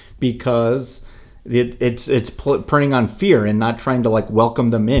seduction, because It's preying on fear and not trying to like welcome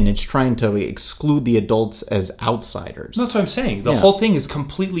them in. It's trying to exclude the adults as outsiders. That's what I'm saying. The whole thing is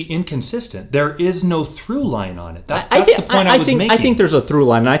completely inconsistent. There is no through line on it. That's the point I was making. I think there's a through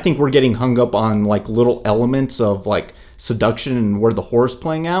line, and I think we're getting hung up on like little elements of like seduction and where the horror's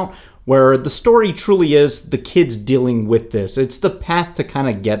playing out, where the story truly is the kids dealing with this. It's the path to kind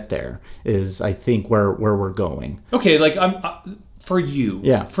of get there is, I think, where we're going. Okay, like for you.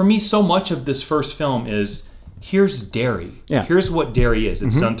 Yeah. For me, so much of this first film is here's Derry. Yeah. Here's what Derry is.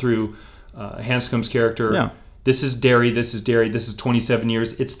 It's done through Hanscom's character. Yeah. This is Derry. This is Derry. This is 27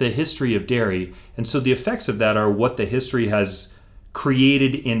 years. It's the history of Derry. And so the effects of that are what the history has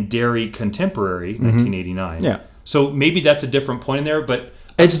created in Derry contemporary, 1989. Yeah. So maybe that's a different point in there, but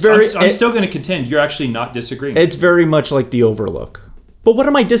I'm still going to contend you're actually not disagreeing. It's very much like The Overlook. But what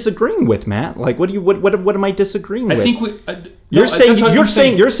am I disagreeing with, Matt? Like, what am I disagreeing with? I think you're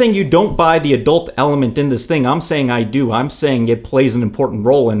saying you don't buy the adult element in this thing. I'm saying I do. I'm saying it plays an important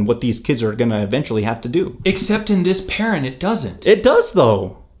role in what these kids are going to eventually have to do. Except in this parent, it doesn't. It does,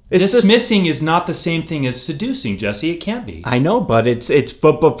 though. Dismissing is not the same thing as seducing, Jesse. It can't be. I know, but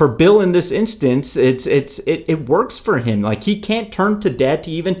but for Bill in this instance, it works for him. Like, he can't turn to Dad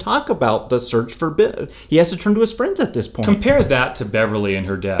to even talk about the search for Bill. He has to turn to his friends at this point. Compare that to Beverly and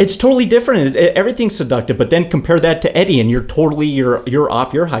her dad. It's totally different. Everything's seductive, but then compare that to Eddie, and you're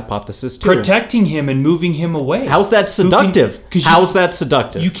off your hypothesis too. Protecting him and moving him away. How's that seductive? How's that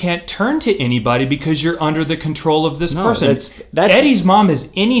seductive? You can't turn to anybody because you're under the control of this person. That's Eddie's mom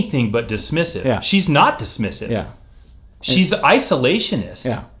is anything but dismissive. Yeah. She's not dismissive. Yeah. She's isolationist.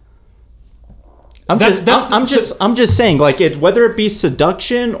 Yeah. I'm just saying, like, whether it be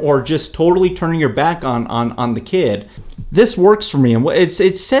seduction or just totally turning your back on the kid, this works for me, and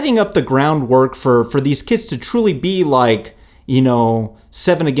it's setting up the groundwork for these kids to truly be like,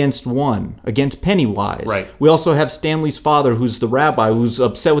 7 against 1 against Pennywise. Right. We also have Stanley's father, who's the rabbi, who's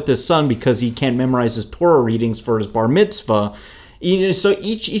upset with his son because he can't memorize his Torah readings for his bar mitzvah. So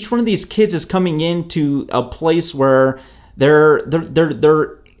each one of these kids is coming into a place where they're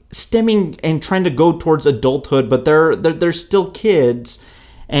stemming and trying to go towards adulthood, but they're still kids,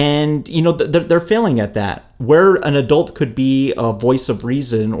 and they're failing at that. Where an adult could be a voice of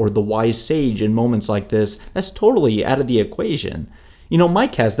reason or the wise sage in moments like this, that's totally out of the equation.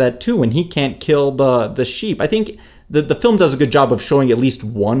 Mike has that too, when he can't kill the sheep. I think the film does a good job of showing at least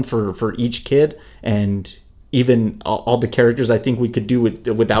one for each kid, and even all the characters. I think we could do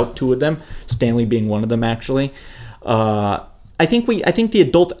without 2 of them, Stanley being one of them, actually. I think the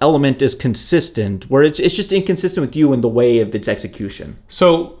adult element is consistent, where it's just inconsistent with you in the way of its execution.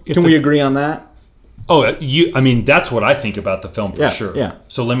 So can we agree on that? Oh, that's what I think about the film for sure. Yeah.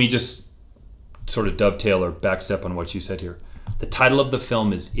 So let me just sort of dovetail or backstep on what you said here. The title of the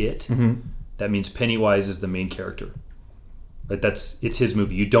film is It. Mm-hmm. That means Pennywise is the main character. Right? It's his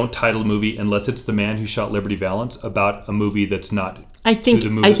movie. You don't title a movie unless it's The Man Who Shot Liberty Valance about a movie that's not. Hold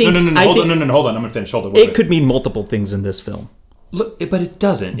on. I'm gonna finish. Hold on. It could mean multiple things in this film. Look, but it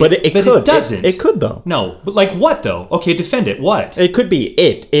doesn't. But it could. It doesn't. It could, though. No, but like what though? Okay, defend it. What? It could be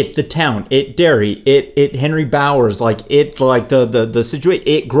the town, Derry, Henry Bowers, like the situation,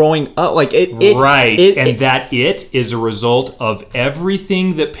 it growing up, like that is a result of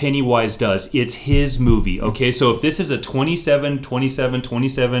everything that Pennywise does. It's his movie. Okay, so if this is a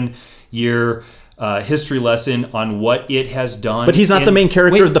 27 year history lesson on what it has done, but he's not the main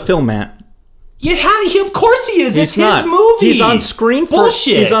character of the film, Matt. Of course he is. It's his movie. He's on screen for...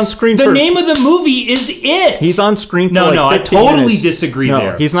 Bullshit. He's on screen the name of the movie is It. He's on screen for I totally disagree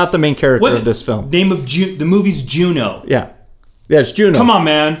there. He's not the main character of this film. Name of the movie's Juno. Yeah. Yeah, it's Juno. Come on,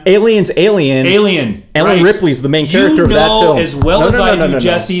 man. Alien's Alien. Ellen Ripley's the main character of that film. As well as I do,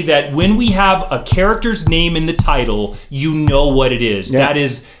 Jesse, that when we have a character's name in the title, you know what it is. Yeah.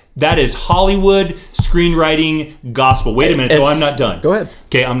 That is Hollywood screenwriting gospel. Wait a minute, though. I'm not done. Go ahead.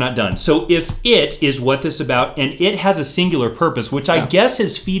 Okay, I'm not done. So if It is what this is about, and it has a singular purpose, which I guess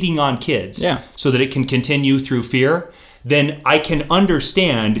is feeding on kids, so that it can continue through fear, then I can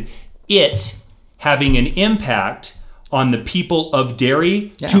understand it having an impact on the people of Derry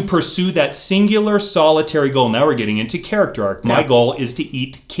to pursue that singular solitary goal. Now we're getting into character arc. My goal is to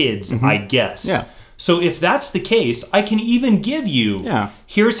eat kids, I guess. Yeah. So if that's the case, I can even give you,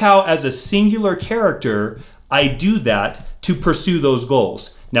 here's how as a singular character, I do that to pursue those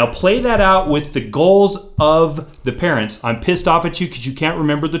goals. Now play that out with the goals of the parents. I'm pissed off at you because you can't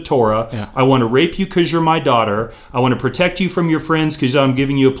remember the Torah. Yeah. I want to rape you because you're my daughter. I want to protect you from your friends because I'm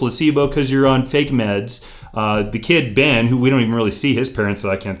giving you a placebo because you're on fake meds. The kid, Ben, who we don't even really see his parents that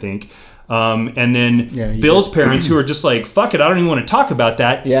I can't think. And then Yeah, Bill's parents, who are just like, fuck it, I don't even want to talk about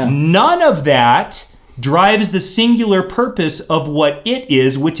that. Yeah. None of that drives the singular purpose of what it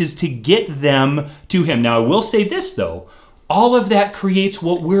is, which is to get them to him. Now, I will say this, though. All of that creates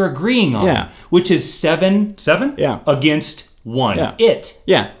what we're agreeing on, Yeah. which is seven Yeah. against one. Yeah. It.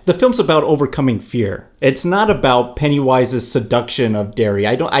 Yeah, the film's about overcoming fear. It's not about Pennywise's seduction of Derry.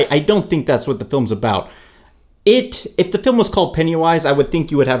 I don't think that's what the film's about. If the film was called Pennywise, I would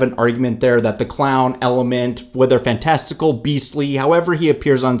think you would have an argument there that the clown element, whether fantastical, beastly, however he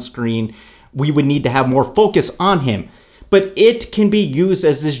appears on screen, we would need to have more focus on him. But it can be used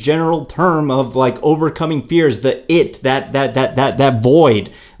as this general term of like overcoming fears, that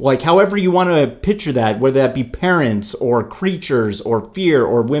void. Like however you want to picture that, whether that be parents or creatures or fear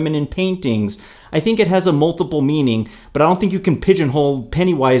or women in paintings. I think it has a multiple meaning, but I don't think you can pigeonhole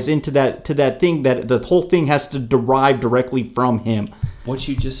Pennywise into that thing that the whole thing has to derive directly from him. What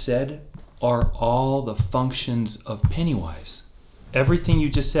you just said are all the functions of Pennywise. Everything you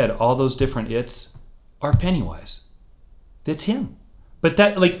just said, all those different its, are Pennywise. That's him. But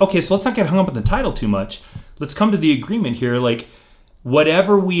that, like, okay, so let's not get hung up on the title too much. Let's come to the agreement here. Like,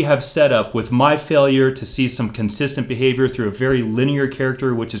 whatever we have set up with my failure to see some consistent behavior through a very linear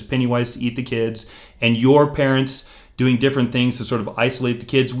character, which is Pennywise to eat the kids, and your parents doing different things to sort of isolate the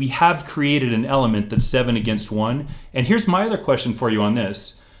kids, we have created an element that's 7 against 1. And here's my other question for you on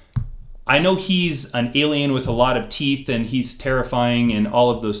this. I know he's an alien with a lot of teeth and he's terrifying and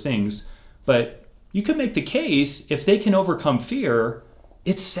all of those things, but you could make the case, if they can overcome fear,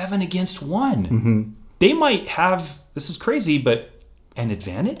 it's 7 against 1. Mm-hmm. They might have, this is crazy, but an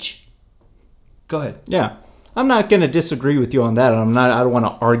advantage? Go ahead. Yeah. I'm not going to disagree with you on that. I don't want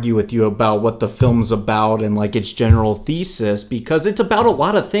to argue with you about what the film's about and like its general thesis, because it's about a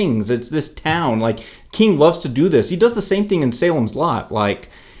lot of things. It's this town. Like, King loves to do this. He does the same thing in Salem's Lot. Like,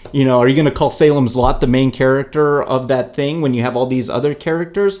 you know, are you going to call Salem's Lot the main character of that thing when you have all these other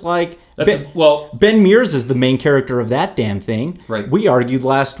characters? Like, Ben Mears is the main character of that damn thing. Right. We argued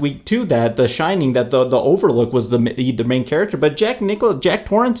last week too that The Shining, that the Overlook was the main character, but Jack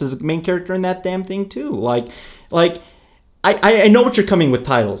Torrance is the main character in that damn thing too. Like I know what you're coming with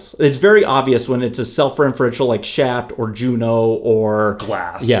titles. It's very obvious when it's a self-referential like Shaft or Juno or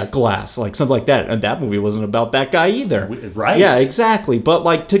Glass. Yeah, Glass, like something like that. And that movie wasn't about that guy either. Right. Yeah, exactly. But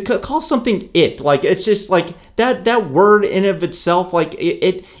like to call something it, like it's just like that word in of itself, like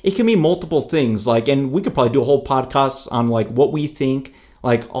it can mean multiple things. Like, and we could probably do a whole podcast on like what we think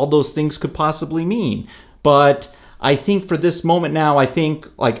like all those things could possibly mean. But I think for this moment now, I think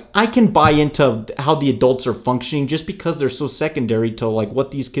like I can buy into how the adults are functioning just because they're so secondary to like what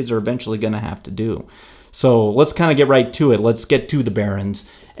these kids are eventually going to have to do. So let's kind of get right to it. Let's get to the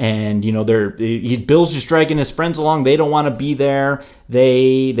Barrens. And, you know, Bill's just dragging his friends along. They don't want to be there.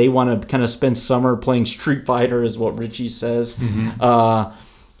 They want to kind of spend summer playing Street Fighter is what Richie says. Mm-hmm.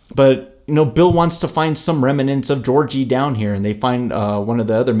 But, you know, Bill wants to find some remnants of Georgie down here. And they find one of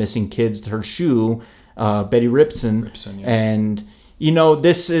the other missing kids, her shoe, Betty Ripson. Yeah. And, you know,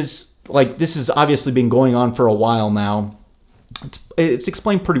 this is obviously been going on for a while now. It's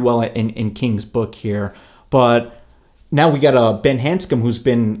explained pretty well in King's book here. But now we got Ben Hanscom, who's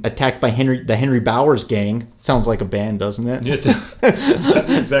been attacked by the Henry Bowers gang. Sounds like a band, doesn't it?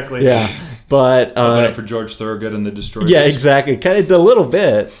 Exactly. Yeah. But for George Thorogood and the Destroyers. Yeah, exactly. Kind of a little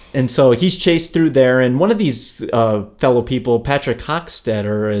bit. And so he's chased through there, and one of these fellow people, Patrick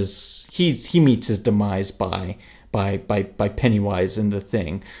Hockstetter, he meets his demise by Pennywise in the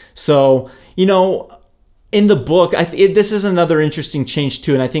thing. So, you know, in the book, this is another interesting change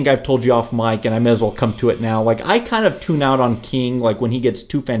too, and I think I've told you off mic, and I may as well come to it now. Like, I kind of tune out on King, like when he gets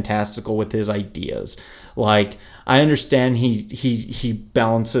too fantastical with his ideas. Like, I understand he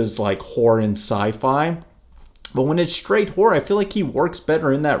balances like horror and sci-fi, but when it's straight horror, I feel like he works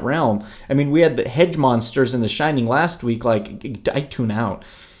better in that realm. I mean, we had the hedge monsters in The Shining last week. Like, I tune out.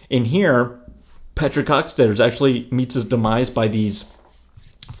 In here, Patrick Hockstetter actually meets his demise by these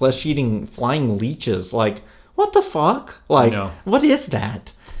flesh-eating flying leeches. Like, what the fuck? Like, what is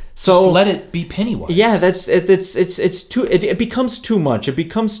that? So just let it be Pennywise. Yeah, it's too. It becomes too much. It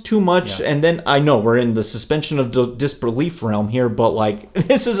becomes too much, yeah. And then I know we're in the suspension of disbelief realm here, but like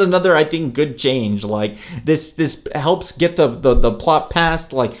this is another, I think, good change. Like this helps get the plot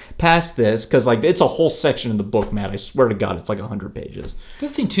past this, because like it's a whole section in the book, Matt. I swear to God, it's like 100 pages. The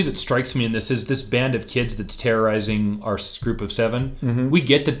thing too that strikes me in this is this band of kids that's terrorizing our group of 7. Mm-hmm. We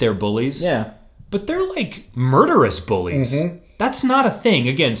get that they're bullies, yeah, but they're like murderous bullies. Mm-hmm. That's not a thing.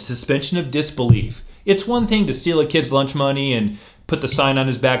 Again, suspension of disbelief. It's one thing to steal a kid's lunch money and put the sign on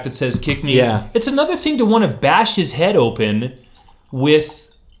his back that says "kick me." Yeah. It's another thing to want to bash his head open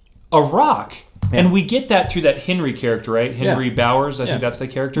with a rock. And we get that through that Henry character, right? Henry Bowers, I think that's the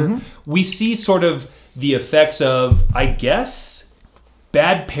character. We see sort of the effects of, I guess,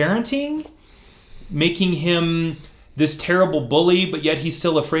 bad parenting, making him this terrible bully, but yet he's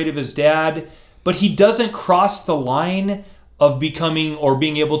still afraid of his dad. But he doesn't cross the line of becoming or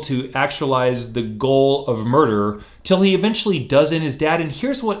being able to actualize the goal of murder till he eventually does in his dad. And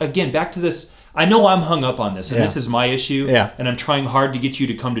here's what, again, back to this, I know I'm hung up on this, and this is my issue, and I'm trying hard to get you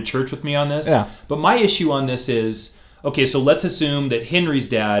to come to church with me on this. But my issue on this is, okay, so let's assume that Henry's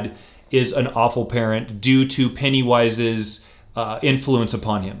dad is an awful parent due to Pennywise's influence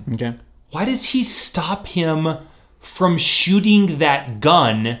upon him. Okay. Why does he stop him from shooting that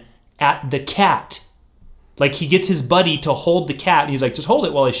gun at the cat? Like, he gets his buddy to hold the cat, and he's like, just hold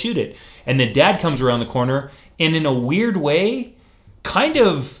it while I shoot it. And then dad comes around the corner, and in a weird way, kind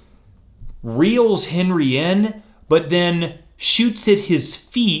of reels Henry in, but then shoots at his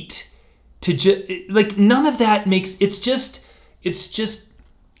feet to just, like, none of that makes, it's just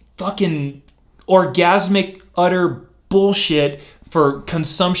fucking orgasmic, utter bullshit for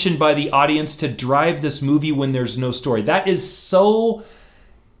consumption by the audience to drive this movie when there's no story. That is so,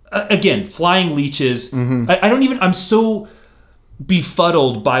 again, flying leeches. I'm so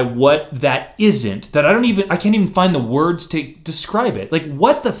befuddled by what that isn't, that I can't even find the words to describe it. Like,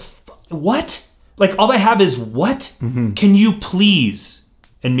 what the what? Like, all I have is what? Can you please?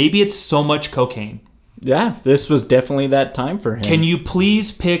 And maybe it's so much cocaine. Yeah, this was definitely that time for him. Can you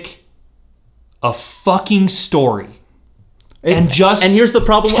please pick a fucking story and just here's the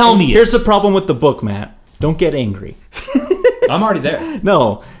problem. Tell me. Here's the problem with the book, Matt. Don't get angry. I'm already there.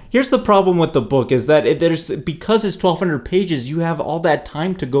 No. Here's the problem with the book is that because it's 1,200 pages, you have all that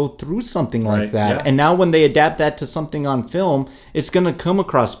time to go through something like that. Yeah. And now when they adapt that to something on film, it's going to come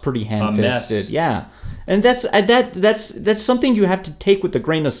across pretty ham-fisted. Yeah. And that's something you have to take with a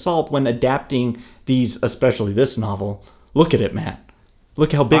grain of salt when adapting these, especially this novel. Look at it, Matt.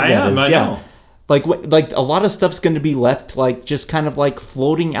 Look how big that is. I know. Like a lot of stuff's going to be left like just kind of like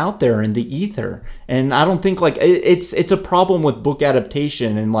floating out there in the ether, and I don't think like it's a problem with book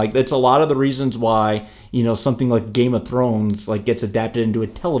adaptation, and like it's a lot of the reasons why something like Game of Thrones like gets adapted into a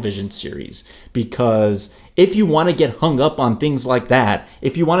television series, because if you want to get hung up on things like that,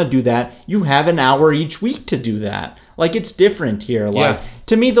 if you want to do that, you have an hour each week to do that. Like, it's different here. Like,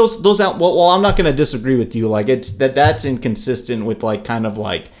 to me, those out. Well, I'm not going to disagree with you. Like, it's that's inconsistent with like kind of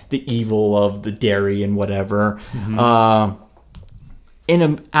like the evil of the dairy and whatever. In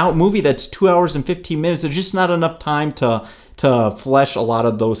a out movie that's 2 hours and 15 minutes, there's just not enough time to flesh a lot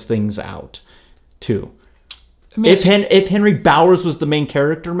of those things out, too. I mean, if Henry Bowers was the main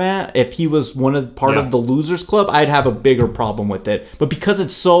character, Matt, if he was part of the Losers Club, I'd have a bigger problem with it. But because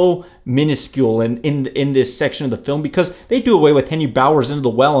it's so minuscule in this section of the film, because they do away with Henry Bowers into the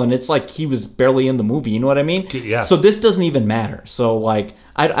well, and it's like he was barely in the movie. You know what I mean? Yeah. So this doesn't even matter. So like,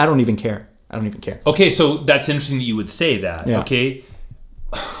 I don't even care. I don't even care. Okay, so that's interesting that you would say that. Yeah. Okay,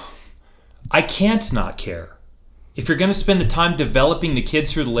 I can't not care. If you're going to spend the time developing the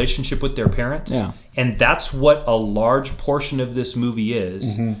kids' relationship with their parents, and that's what a large portion of this movie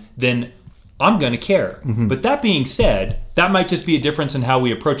is, then I'm going to care. But that being said, that might just be a difference in how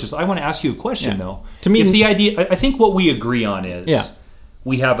we approach this. I want to ask you a question, though. To me, if the idea, I think what we agree on is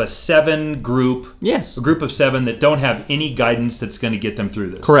we have a 7 group, a group of 7 that don't have any guidance that's going to get them through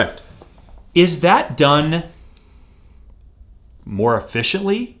this. Correct. Is that done more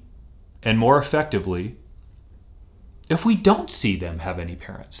efficiently and more effectively if we don't see them have any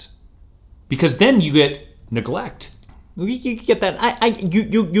parents? Because then you get neglect. You get that.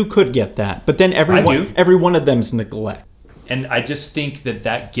 You could get that, but then every one of them's neglect. And I just think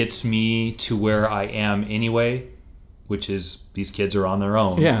that gets me to where I am anyway, which is these kids are on their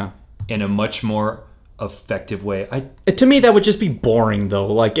own. Yeah. In a much more effective way. To me, that would just be boring,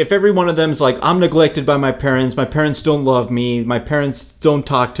 though. Like, if every one of them's like, I'm neglected by my parents don't love me, my parents don't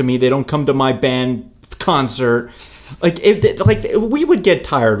talk to me, they don't come to my band concert. We would get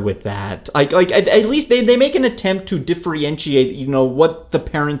tired with that. At least they make an attempt to differentiate, what the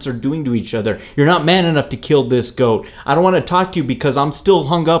parents are doing to each other. You're not man enough to kill this goat. I don't want to talk to you because I'm still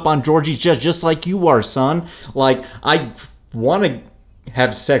hung up on Georgie's just like you are, son. Like, I want to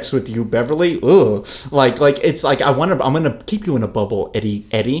have sex with you, Beverly. Ugh. It's like I'm gonna keep you in a bubble,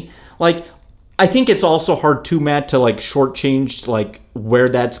 Eddie. Like, I think it's also hard too, Matt, to like shortchange like where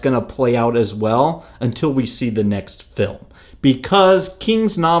that's gonna play out as well until we see the next film, because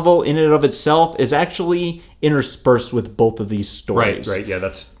King's novel in and of itself is actually interspersed with both of these stories. Right. Yeah,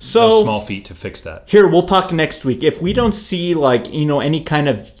 that's no small feat to fix that. Here, we'll talk next week. If we don't see like any kind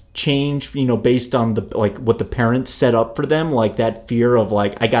of change, based on the what the parents set up for them, like that fear of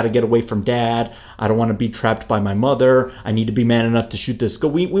like, I got to get away from dad, I don't want to be trapped by my mother, I need to be man enough to shoot this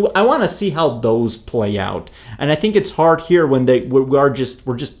goal. I want to see how those play out, and I think it's hard here when we're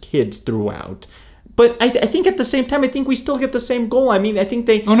just kids throughout. But I think at the same time, I think we still get the same goal. I mean, I think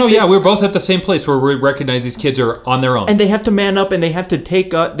they... Oh, no, yeah, we're both at the same place where we recognize these kids are on their own. And they have to man up, and they have to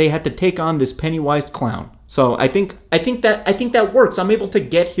take on this Pennywise clown. So I think that works. I'm able to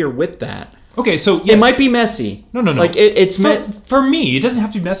get here with that. Okay, so... Yes. It might be messy. No. Like, it's meant... For me, it doesn't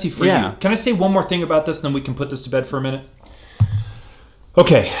have to be messy for Yeah. you. Can I say one more thing about this, and then we can put this to bed for a minute?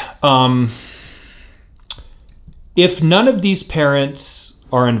 Okay, if none of these parents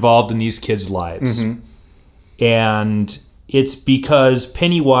are involved in these kids' lives, and it's because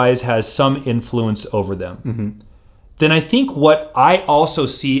Pennywise has some influence over them, then I think what I also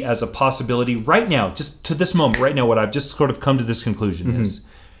see as a possibility right now, just to this moment, right now, what I've just sort of come to this conclusion is,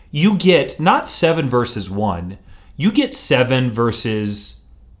 you get not 7 versus 1, you get 7 versus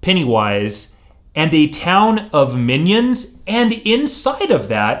Pennywise and a town of minions, and inside of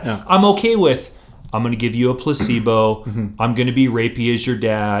that, I'm okay with, I'm going to give you a placebo. I'm going to be rapey as your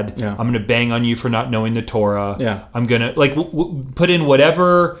dad. Yeah. I'm going to bang on you for not knowing the Torah. Yeah. I'm going to put in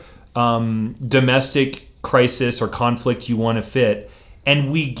whatever domestic crisis or conflict you want to fit.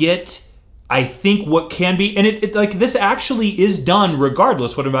 And we get, I think, what can be, and it like this actually is done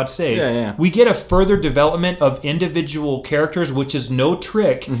regardless what I'm about to say. Yeah. We get a further development of individual characters, which is no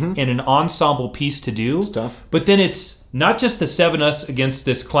trick in an ensemble piece to do. Stuff. But then it's not just the 7 us against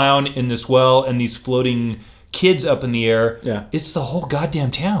this clown in this well and these floating kids up in the air. Yeah. It's the whole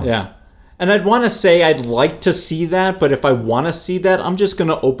goddamn town. Yeah. And I'd want to say I'd like to see that, but if I want to see that, I'm just going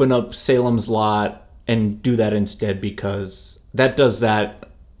to open up Salem's Lot and do that instead, because that does that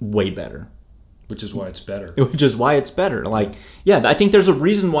way better. Which is why it's better. Which is why it's better. Like, yeah, I think there's a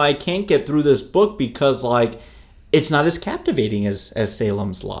reason why I can't get through this book, because like it's not as captivating as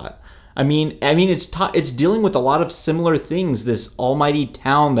Salem's Lot. I mean, it's dealing with a lot of similar things. This almighty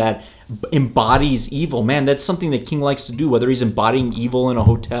town that embodies evil. Man, that's something that King likes to do. Whether he's embodying evil in a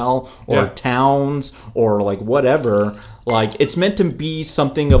hotel or towns or like whatever, like it's meant to be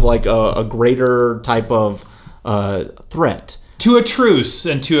something of like a greater type of threat. To a truce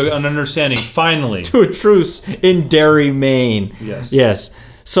and to an understanding, finally. To a truce in Derry, Maine. Yes.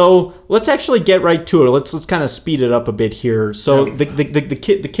 So let's actually get right to it. Let's kind of speed it up a bit here. So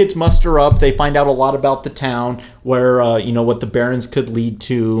the kids muster up. They find out a lot about the town, where what the Barrens could lead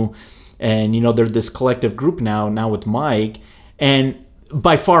to, and they're this collective group now with Mike. And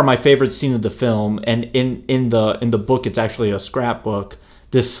by far my favorite scene of the film, and in the book it's actually a scrapbook.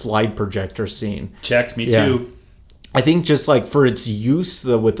 This slide projector scene. Check, me too. I think just like for its use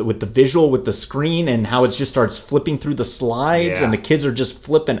with the visual, with the screen, and how it just starts flipping through the slides and the kids are just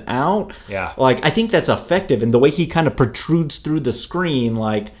flipping out. Yeah. Like I think that's effective, and the way he kind of protrudes through the screen,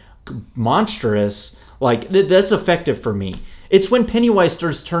 like monstrous, like that's effective for me. It's when Pennywise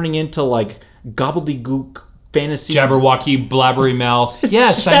starts turning into like gobbledygook fantasy. Jabberwocky, blabbery mouth.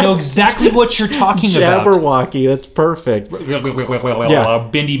 Yes, I know exactly what you're talking about. Jabberwocky, that's perfect.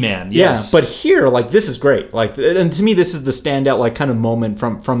 Bindi man. Yes. Yeah, but here, like, this is great. Like, and to me, this is the standout, like, kind of moment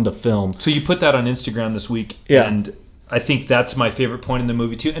from the film. So you put that on Instagram this week, and I think that's my favorite point in the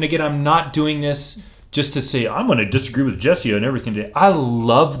movie too. And again, I'm not doing this just to say I'm going to disagree with Jesse and everything today. I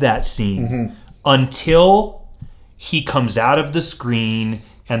love that scene until he comes out of the screen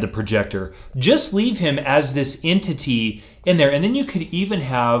and the projector. Just leave him as this entity in there, and then you could even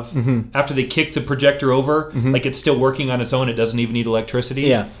have after they kick the projector over, like it's still working on its own. It doesn't even need electricity.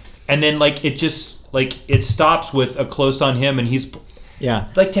 Yeah, and then like it just like it stops with a close on him, and he's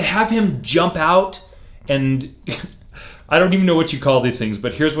like to have him jump out, and I don't even know what you call these things,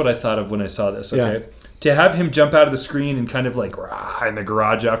 but here's what I thought of when I saw this. Okay, to have him jump out of the screen and kind of like rah, in the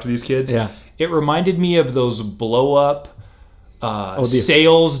garage after these kids. Yeah, it reminded me of those blow up.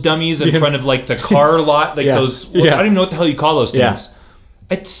 Sales dummies in front of like the car lot, like those. I don't even know what the hell you call those things.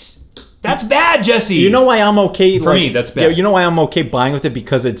 That's bad, Jesse. You know why I'm okay? For me, that's bad. Yeah, you know why I'm okay buying with it,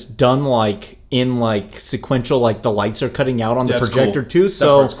 because it's done like in like sequential, like the lights are cutting out on the projector too.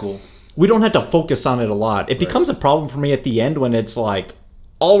 So that part's cool. We don't have to focus on it a lot. It becomes a problem for me at the end when it's like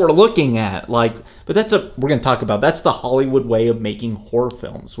all we're looking at, like. But we're going to talk about. That's the Hollywood way of making horror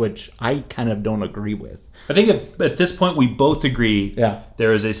films, which I kind of don't agree with. I think at this point we both agree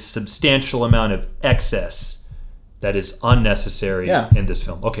there is a substantial amount of excess that is unnecessary in this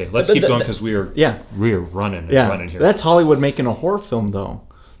film. Okay, let's keep going because we're running here. That's Hollywood making a horror film, though.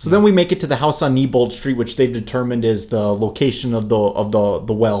 So then we make it to the house on Neibold Street, which they've determined is the location of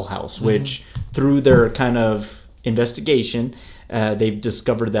the well house, which through their kind of investigation, they've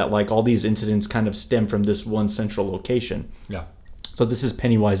discovered that like all these incidents kind of stem from this one central location. Yeah. So this is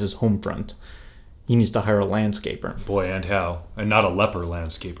Pennywise's home front. He needs to hire a landscaper. Boy, and how. And not a leper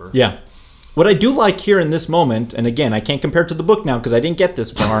landscaper. Yeah. What I do like here in this moment, and again, I can't compare it to the book now because I didn't get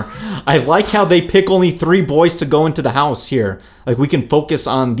this far. I like how they pick only 3 boys to go into the house here. Like we can focus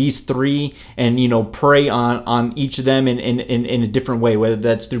on these 3 and, you know, prey on each of them in a different way, whether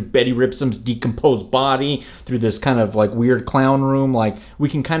that's through Betty Ripsom's decomposed body, through this kind of like weird clown room. Like we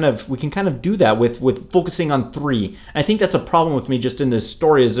can kind of do that with focusing on 3. I think that's a problem with me just in this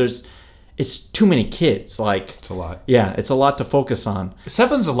story is it's too many kids. Like It's a lot. Yeah, it's a lot to focus on.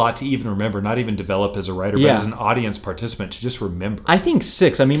 7's a lot to even remember, not even develop as a writer, but as an audience participant to just remember. I think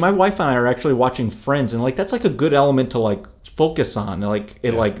 6. I mean, my wife and I are actually watching Friends, and like that's like a good element to like focus on. Like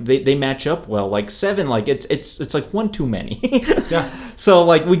it, like they match up well. Like 7, like it's like one too many. Yeah. So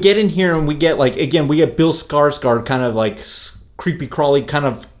like we get in here and we get like again we get Bill Skarsgård kind of like creepy crawly kind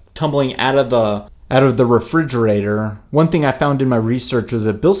of tumbling out of the refrigerator. One thing I found in my research was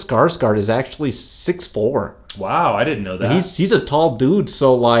that Bill Skarsgård is actually 6'4". Wow, I didn't know that. He's a tall dude,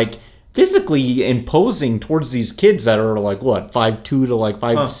 so like physically imposing towards these kids that are like what 5'2" to like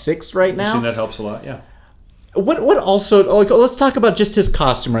 5'6" right now. I think that helps a lot. Yeah. What also like let's talk about just his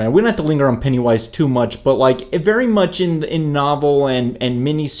costume right now. We don't have to linger on Pennywise too much, but like very much in novel and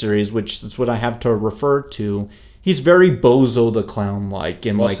miniseries, which is what I have to refer to. He's very Bozo the Clown like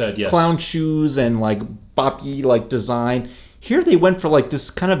in like said, yes. clown shoes and like boppy like design. Here they went for like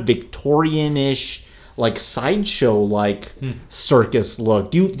this kind of Victorian-ish like sideshow like circus look.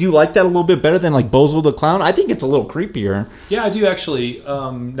 Do you like that a little bit better than like Bozo the Clown? I think it's a little creepier. Yeah, I do actually.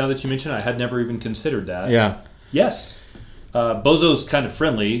 Now that you mention it, I had never even considered that. Yeah. Yes. Bozo's kind of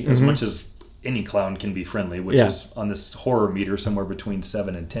friendly as much as any clown can be friendly, which is on this horror meter somewhere between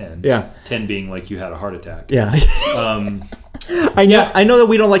 7 and 10. Yeah. 10 being like you had a heart attack. Yeah. I know that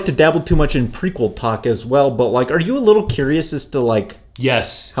we don't like to dabble too much in prequel talk as well, but like, are you a little curious as to like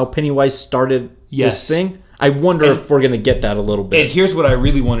Yes. how Pennywise started Yes. this thing? I wonder if we're gonna get that a little bit. And here's what I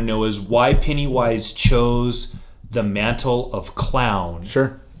really want to know is why Pennywise chose the mantle of clown.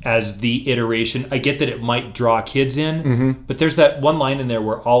 Sure. As the iteration. I get that it might draw kids in, but there's that one line in there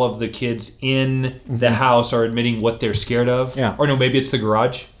where all of the kids in the house are admitting what they're scared of. Yeah. Or no, maybe it's the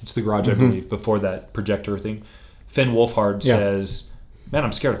garage. It's the garage, I believe, before that projector thing. Finn Wolfhard says, man,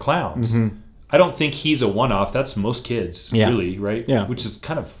 I'm scared of clowns. I don't think he's a one-off. That's most kids, really, right? Yeah. Which is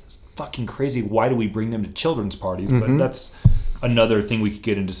kind of fucking crazy. Why do we bring them to children's parties? But that's another thing we could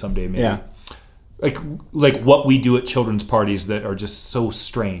get into someday, maybe. Yeah. Like what we do at children's parties that are just so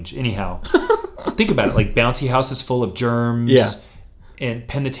strange. Anyhow, think about it. Like bouncy houses full of germs. Yeah. And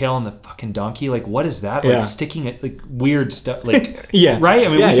Pin the Tail on the fucking donkey. Like what is that? Yeah. Like sticking it like weird stuff. Like Yeah. right. I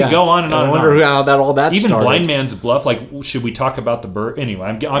mean, we could go on and on. I wonder how that all that even started. Blind Man's Bluff. Like should we talk about the bird? Anyway,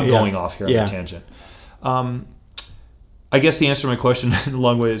 I'm going off here on a tangent. I guess the answer to my question in a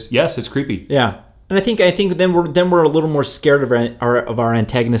long way is yes. It's creepy. Yeah. And I think then we're a little more scared of our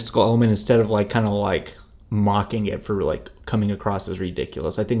antagonistical element instead of like kind of like mocking it for like coming across as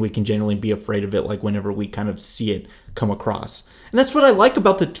ridiculous. I think we can generally be afraid of it like whenever we kind of see it come across. And that's what I like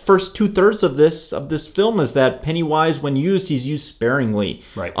about the first 2/3 of this film is that Pennywise, when used, he's used sparingly.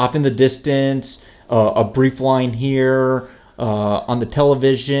 Right. Off in the distance, a brief line here on the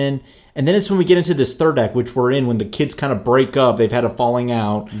television. And then it's when we get into this third act, which we're in, when the kids kind of break up. They've had a falling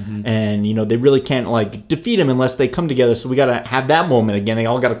out, and you know they really can't like defeat him unless they come together. So we got to have that moment again. They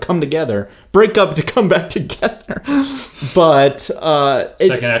all got to come together, break up to come back together. But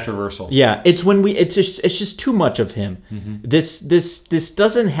Second act reversal. Yeah, it's when it's just too much of him. This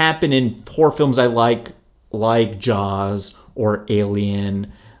doesn't happen in horror films I like Jaws or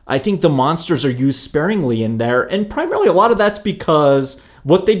Alien. I think the monsters are used sparingly in there, and primarily a lot of that's because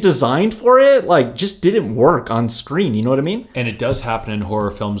what they designed for it like just didn't work on screen. You know what I mean? And it does happen in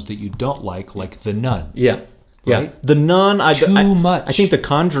horror films that you don't like The Nun. Yeah. Yeah, Right? The Nun. Too much. I think the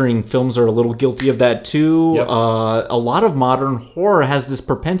Conjuring films are a little guilty of that too. Yep. A lot of modern horror has this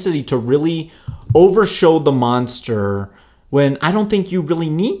propensity to really overshow the monster when I don't think you really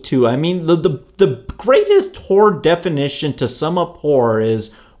need to. I mean, the greatest horror definition to sum up horror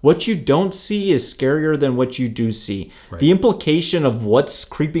is what you don't see is scarier than what you do see. Right. The implication of what's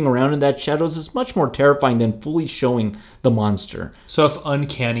creeping around in that shadows is much more terrifying than fully showing the monster. So if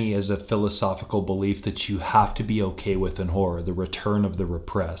uncanny is a philosophical belief that you have to be okay with in horror, the return of the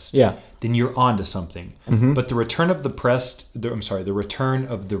repressed, then you're onto something. But the return of the return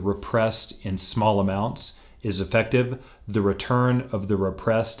of the repressed in small amounts is effective. The return of the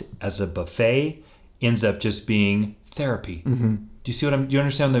repressed as a buffet ends up just being therapy. Do you see what do you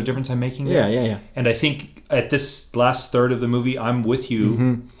understand the difference I'm making there? Yeah. And I think at this last third of the movie, I'm with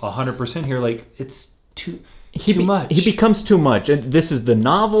you 100% here. Like, it's too much. He becomes too much. And this is the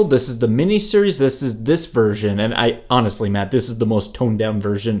novel. This is the miniseries. This is this version. And I honestly, Matt, this is the most toned down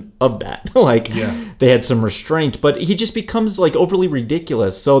version of that. They had some restraint, but he just becomes like overly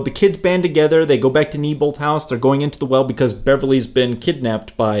ridiculous. So the kids band together. They go back to Neibolt House. They're going into the well because Beverly's been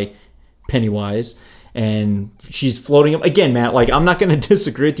kidnapped by Pennywise. And she's floating up again, Matt. Like, I'm not going to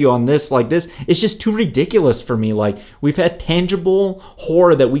disagree with you on this. Like, this, it's just too ridiculous for me. Like, we've had tangible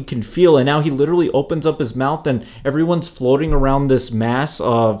horror that we can feel, and now he literally opens up his mouth, and everyone's floating around this mass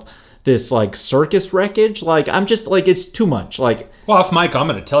of this like circus wreckage. Like, I'm just like, it's too much. Like, well, off mic, I'm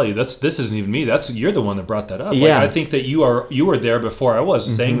going to tell you this isn't even me. You're the one that brought that up. Yeah. Like, I think that you were there before I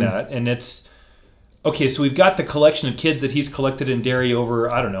was saying that, and it's. Okay, so we've got the collection of kids that he's collected in Derry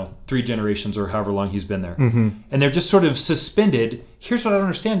over, I don't know, 3 generations or however long he's been there. And they're just sort of suspended. Here's what I don't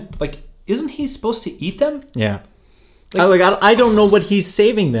understand. Like, isn't he supposed to eat them? Yeah. I don't know what he's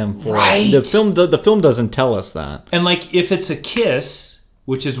saving them for. Right. The film doesn't tell us that. And, like, if it's a kiss,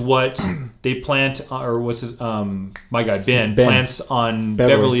 which is what they plant, or what's his, my guy, Ben, plants on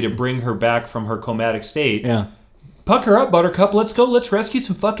Beverly to bring her back from her comatic state. Yeah. Puck her up, Buttercup. Let's go. Let's rescue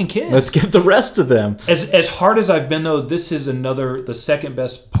some fucking kids. Let's get the rest of them. As hard as I've been, though, this is the second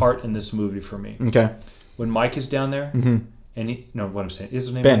best part in this movie for me. Okay. When Mike is down there, and what I'm saying is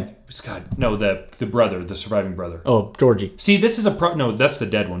his name Ben. Mike? God, no, the brother, the surviving brother. Oh, Georgie. See, this is no, that's the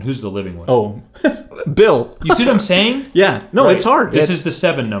dead one. Who's the living one? Oh, Bill. You see what I'm saying? Yeah. No, Right. it's hard. This is the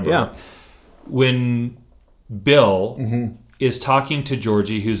 7 number. Yeah. When Bill is talking to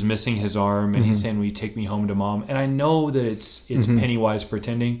Georgie, who's missing his arm, and he's saying, "Will you take me home to mom?" And I know that it's Pennywise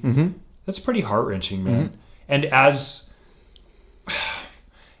pretending. That's pretty heart-wrenching, man. And as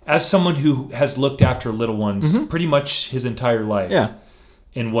someone who has looked after little ones pretty much his entire life, Yeah.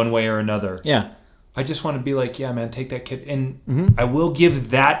 in one way or another, Yeah. I just want to be like, yeah, man, take that kid. And I will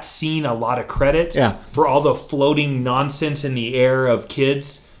give that scene a lot of credit for all the floating nonsense in the air of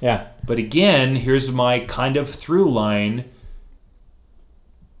kids. Yeah. But again, here's my kind of through line.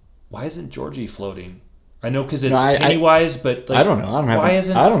 Why isn't Georgie floating? I know because it's Pennywise, but like, I don't know.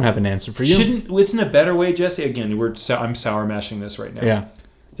 I don't have an answer for you. Isn't a better way, Jesse? Again, I'm sour mashing this right now. Yeah.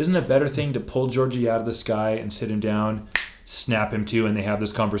 Isn't a better thing to pull Georgie out of the sky and sit him down, snap him to, and they have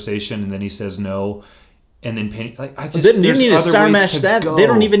this conversation, and then he says no, and then Penny. Like, I just Didn't you there's need to other sour ways mash to that? go. They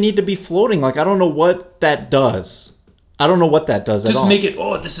don't even need to be floating. Like, I don't know what that does. I don't know what that does at all. Just make it.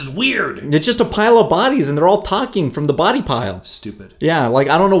 Oh, this is weird. It's just a pile of bodies, and they're all talking from the body pile. Stupid. Yeah, like,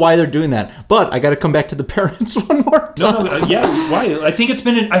 I don't know why they're doing that. But I got to come back to the parents one more time. No, yeah. Why? I think it's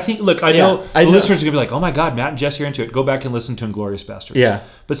been. Look, I know the listeners are gonna be like, "Oh my God, Matt and Jesse are into it." Go back and listen to Inglourious Basterds. Yeah.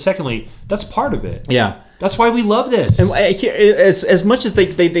 But secondly, that's part of it. Yeah. That's why we love this. And as much as they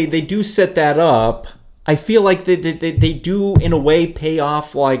do set that up, I feel like they do in a way pay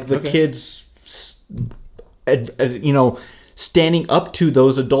off like the kids, standing up to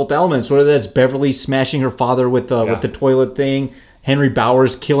those adult elements. Whether that's Beverly smashing her father with the toilet thing, Henry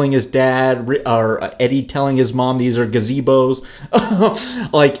Bowers killing his dad, or Eddie telling his mom these are gazebos,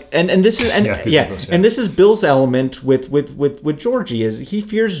 and this is Bill's element with Georgie. Is he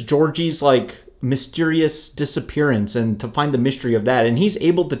fears Georgie's like mysterious disappearance and to find the mystery of that, and he's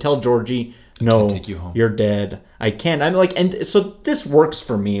able to tell Georgie, no, take you home. You're dead. I can't. I'm like, and so this works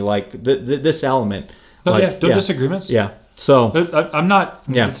for me, like this element. No, disagreements. Yeah. So I'm not.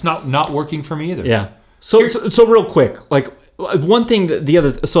 Yeah. It's not working for me either. Yeah. So real quick, like one thing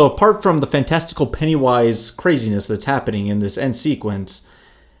so apart from the fantastical Pennywise craziness that's happening in this end sequence,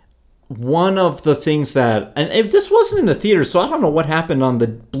 one of the things that, and if this wasn't in the theater, so I don't know what happened on the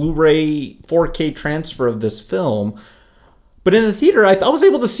Blu-ray 4K transfer of this film, but in the theater, I was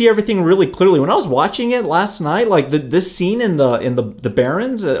able to see everything really clearly. When I was watching it last night, like this scene in the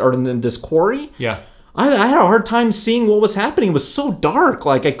Barrens or in this quarry, Yeah. I had a hard time seeing what was happening. It was so dark,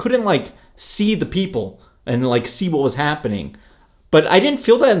 like I couldn't like see the people and like see what was happening. But I didn't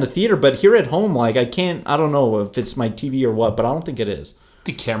feel that in the theater. But here at home, like I don't know if it's my TV or what, but I don't think it is.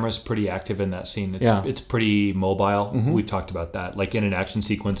 The camera's pretty active in that scene. Yeah. It's pretty mobile. We've talked about that. Like in an action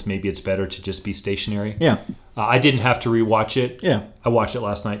sequence, maybe it's better to just be stationary. Yeah. I didn't have to rewatch it. Yeah. I watched it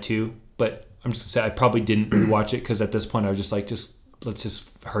last night too, but I'm just gonna say I probably didn't rewatch it because at this point I was just like, let's just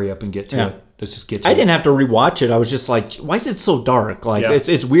hurry up and get to Yeah. it. Let's just get to I it. didn't have to rewatch it. I was just like, why is it so dark? Like Yeah.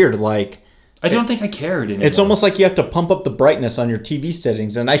 it's weird. Like I don't think I cared anymore. it's almost like you have to pump up the brightness on your TV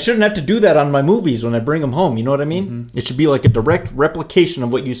settings, and I shouldn't have to do that on my movies when I bring them home. You know what I mean? It should be like a direct replication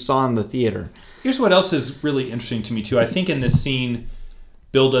of what you saw in the theater. Here's what else is really interesting to me too. I think in this scene,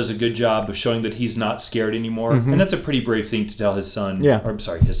 Bill does a good job of showing that he's not scared anymore. And that's a pretty brave thing to tell his son. Yeah. Or, I'm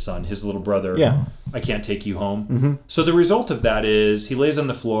sorry, his little brother. Yeah. I can't take you home. So the result of that is he lays on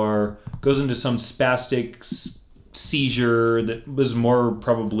the floor, goes into some spastic seizure that was more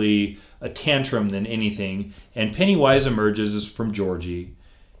probably a tantrum than anything. And Pennywise emerges from Georgie.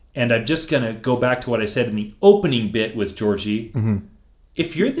 And I'm just going to go back to what I said in the opening bit with Georgie.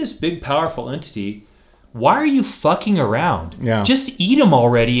 If you're this big, powerful entity, why are you fucking around? Yeah. Just eat them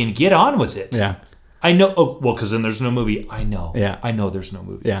already and get on with it. Yeah. I know. Oh, well, because then there's no movie. I know. Yeah. I know there's no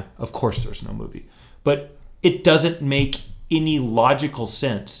movie. Yeah. Of course there's no movie. But it doesn't make any logical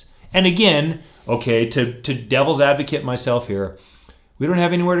sense. And again, okay, to devil's advocate myself here, we don't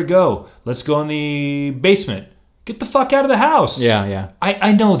have anywhere to go. Let's go in the basement. Get the fuck out of the house. Yeah, yeah.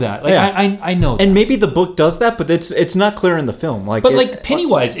 I know that. Like, Yeah. I know that. And maybe the book does that, but it's not clear in the film. Like, But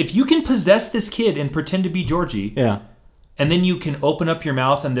Pennywise, if you can possess this kid and pretend to be Georgie, yeah, and then you can open up your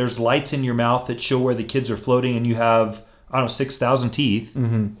mouth and there's lights in your mouth that show where the kids are floating and you have, I don't know, 6,000 teeth,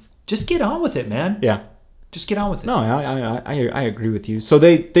 just get on with it, man. yeah. Just get on with it. No, I agree with you. So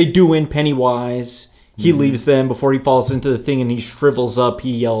they do win Pennywise. He leaves them before he falls into the thing, and he shrivels up.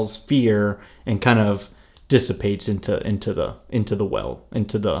 He yells fear and kind of dissipates into the well,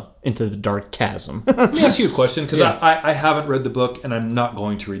 into the dark chasm. Let me ask you a question, because I haven't read the book and I'm not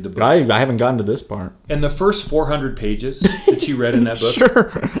going to read the book. I haven't gotten to this part. And the first 400 pages that you read in that book, Sure.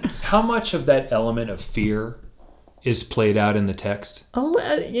 how much of that element of fear is played out in the text? A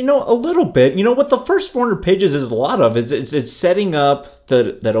little bit. You know what the first 400 pages is a lot of is it's setting up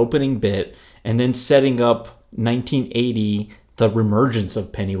that opening bit and then setting up 1980, the reemergence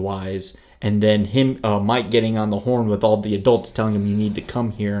of Pennywise, and then him Mike getting on the horn with all the adults telling him you need to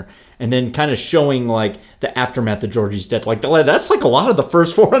come here, and then kind of showing like the aftermath of Georgie's death. Like that's like a lot of the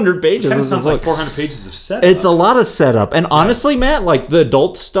first 400 pages. That sounds like 400 pages of setup. It's a lot of setup. And honestly, Matt, like the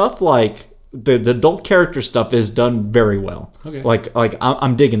adult stuff, like the adult character stuff is done very well. Okay. Like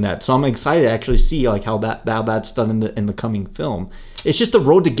I'm digging that. So I'm excited to actually see like how that's done in the coming film. It's just the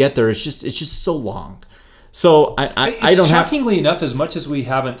road to get there. It's just so long. So I don't have. Shockingly enough, as much as we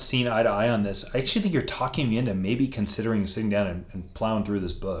haven't seen eye to eye on this, I actually think you're talking me into maybe considering sitting down and plowing through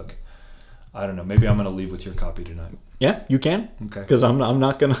this book. I don't know. Maybe I'm going to leave with your copy tonight. Yeah, you can. Okay. Because I'm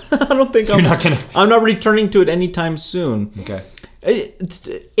not gonna. I don't think You're not gonna. I'm not returning to it anytime soon. Okay.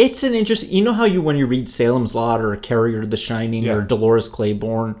 It's an interesting. You know how when you read Salem's Lot or Carrier the Shining or Dolores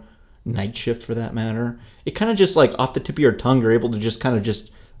Claiborne, Night Shift for that matter, it kind of just like off the tip of your tongue, you're able to just kind of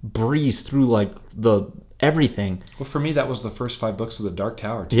just breeze through like the everything. Well, for me, that was the first 5 books of the Dark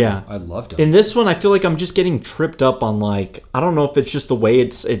Tower, too. Yeah. I loved it. In this one, I feel like I'm just getting tripped up on like, I don't know if it's just the way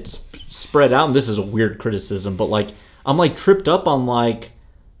it's spread out, and this is a weird criticism, but like I'm like tripped up on like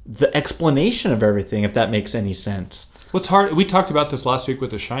the explanation of everything, if that makes any sense. What's hard, we talked about this last week with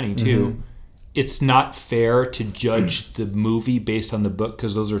The Shining, too. It's not fair to judge the movie based on the book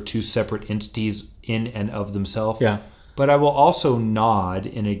because those are two separate entities in and of themselves. Yeah. But I will also nod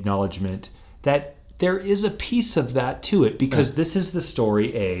in acknowledgement that there is a piece of that to it because this is the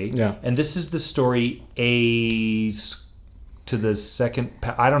story A, and this is the story A to the second.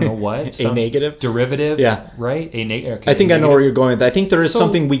 I don't know what A negative derivative. Yeah, right. Okay, I think I know where you're going with that. I think there is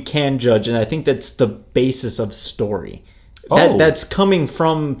something we can judge, and I think that's the basis of story. That's coming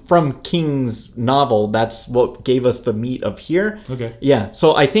from King's novel. That's what gave us the meat of here. Okay. Yeah.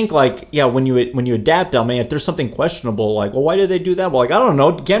 So I think when you adapt, I mean, if there's something questionable, like, well, why did they do that? Well, like, I don't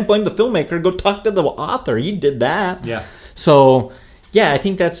know. You can't blame the filmmaker. Go talk to the author. He did that. Yeah. So yeah, I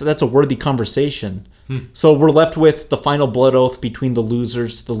think that's a worthy conversation. So we're left with the final blood oath between the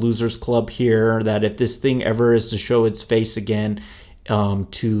losers club here. That if this thing ever is to show its face again,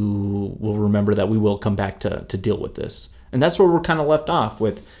 we'll remember that we will come back to deal with this. And that's where we're kind of left off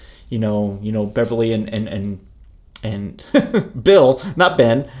with, Beverly and Bill, not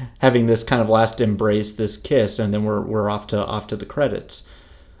Ben, having this kind of last embrace, this kiss, and then we're off to the credits.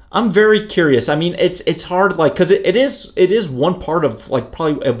 I'm very curious. I mean, it's hard, like, because it is one part of like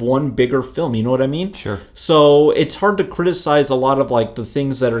probably of one bigger film. You know what I mean? Sure. So it's hard to criticize a lot of like the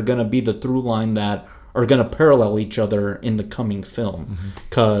things that are going to be the through line that are going to parallel each other in the coming film,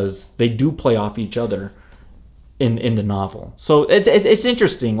 because they do play off each other in the novel. So it's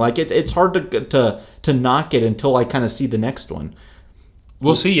interesting. Like it's hard to knock it until I kind of see the next one.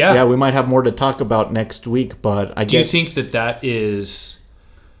 We'll see. Yeah. Yeah, we might have more to talk about next week, but I guess. Do you think that is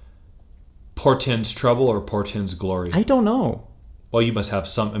portends trouble or portends glory? I don't know. Well, you must have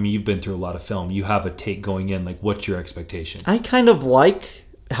some. I mean, you've been through a lot of film. You have a take going in. Like, what's your expectation? I kind of like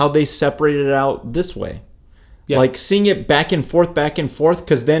how they separated it out this way. Yeah. Like seeing it back and forth,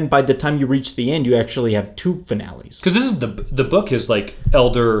 because then by the time you reach the end, you actually have 2 finales. Because this is the book is like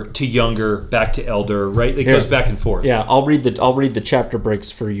elder to younger, back to elder, right? It goes back and forth. Yeah, I'll read the chapter breaks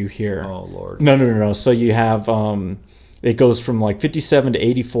for you here. Oh Lord. No. So you have it goes from like 57 to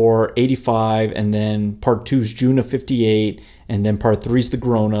 84, 85, and then part 2 is June of 58, and then part 3 is the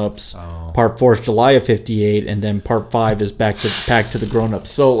grown-ups. Oh. Part 4 is July of 58, and then part 5 is back to the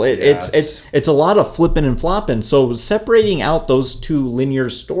grown-ups. So it's a lot of flipping and flopping. So separating out those 2 linear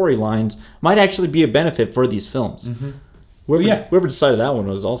storylines might actually be a benefit for these films. Mm-hmm. Whoever decided that one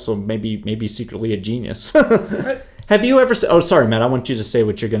was also maybe secretly a genius. Have you ever? Oh, sorry, Matt. I want you to say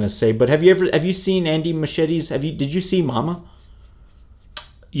what you're going to say. But have you seen Andy Muschietti's? Did you see Mama?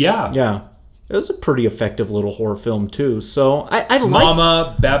 Yeah. Yeah. It was a pretty effective little horror film too. So I like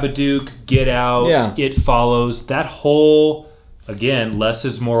Mama, Babadook, Get Out, It Follows. That whole, again, less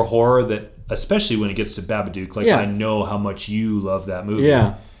is more horror. That especially when it gets to Babadook. Like I know how much you love that movie.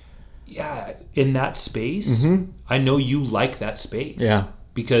 Yeah. Yeah. In that space, I know you like that space. Yeah.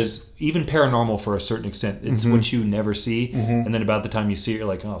 Because even paranormal, for a certain extent, it's what you never see, and then about the time you see it, you're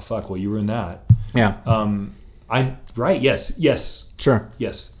like, "Oh fuck! Well, you ruined that." Yeah. I'm right. Yes. Sure.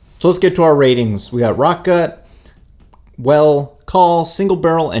 Yes. So let's get to our ratings. We got Rock Gut, Well, Call, Single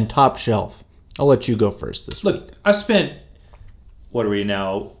Barrel, and Top Shelf. I'll let you go first this week. Look, I've spent what are we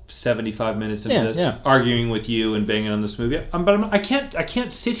now 75 minutes into this arguing with you and banging on this movie. I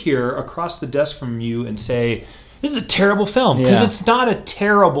can't sit here across the desk from you and say, this is a terrible film, because it's not a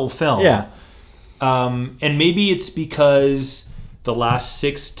terrible film. Yeah. And maybe it's because the last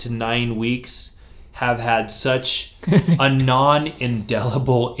 6 to 9 weeks have had such a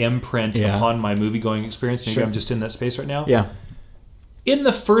non-indelible imprint upon my movie-going experience. Maybe I'm just in that space right now. Yeah. In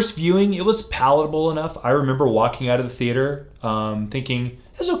the first viewing, it was palatable enough. I remember walking out of the theater thinking,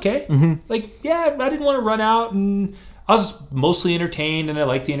 it's okay. Like, yeah, I didn't want to run out, and I was mostly entertained, and I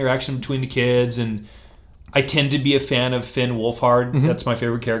liked the interaction between the kids, and I tend to be a fan of Finn Wolfhard. That's my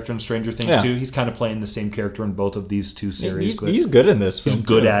favorite character in Stranger Things too. He's kind of playing the same character in both of these 2 series. He's good in this film. He's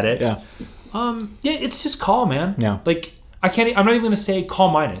good at it. Yeah. It's just Call, man. Yeah. Like I'm not even going to say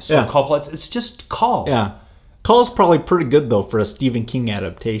Call minus or Call plus. It's just Call. Yeah. Call's probably pretty good though for a Stephen King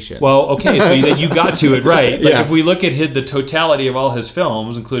adaptation. Well, okay, so you got to it right. Like if we look at the totality of all his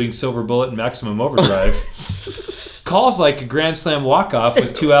films, including Silver Bullet and Maximum Overdrive, Call's like a grand slam walk-off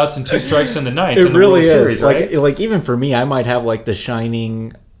with 2 outs and 2 strikes in the ninth. It in the really World is. Series, right? Like even for me, I might have like The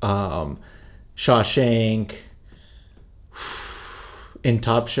Shining, Shawshank, in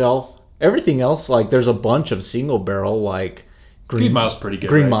Top Shelf. Everything else, like there's a bunch of single barrel, like Green Mile's pretty good.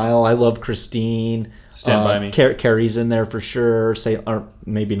 Green right? Mile, I love Christine. Stand By Me. Carrie's in there for sure. Or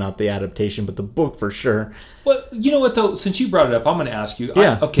maybe not the adaptation, but the book for sure. Well, you know what though? Since you brought it up, I'm going to ask you.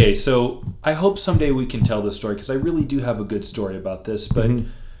 Yeah. Okay, so I hope someday we can tell this story, because I really do have a good story about this. But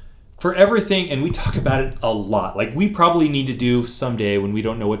for everything, and we talk about it a lot. Like we probably need to do someday when we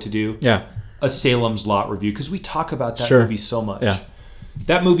don't know what to do. Yeah. A Salem's Lot review, because we talk about that Sure. movie so much. Yeah.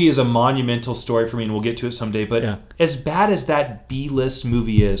 That movie is a monumental story for me, and we'll get to it someday. But as bad as that B-list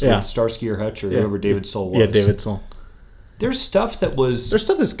movie is with Starsky or Hutch or whoever David Soul was. Yeah, David Soul. There's stuff that was There's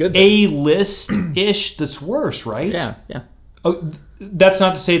stuff that's good. A-list-ish that's worse, right? Yeah. Oh, that's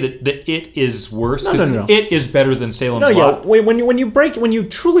not to say that It is worse. No. It is better than Salem's Lot. When you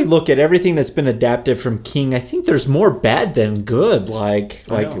truly look at everything that's been adapted from King, I think there's more bad than good. Like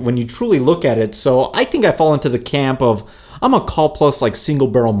when you truly look at it. So I think I fall into the camp of I'm a Call plus, like Single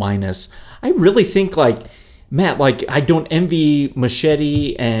Barrel minus. I really think Matt, I don't envy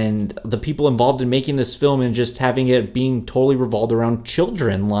Muschietti and the people involved in making this film and just having it being totally revolved around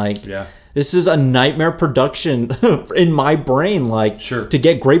children. This is a nightmare production in my brain. Sure. To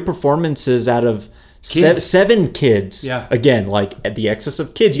get great performances out of seven kids. Yeah. Again, at the excess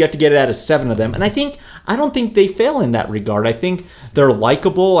of kids, you have to get it out of 7 of them. And I don't think they fail in that regard. I think they're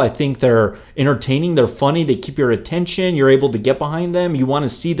likable. I think they're entertaining. They're funny. They keep your attention. You're able to get behind them. You want to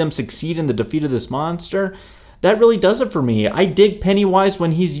see them succeed in the defeat of this monster. That really does it for me. I dig Pennywise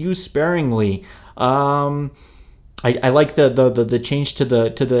when he's used sparingly. I like the change to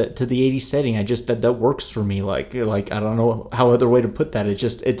the 80s setting. I just that works for me. Like I don't know how other way to put that.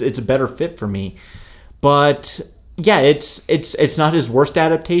 It's a better fit for me. But yeah, it's not his worst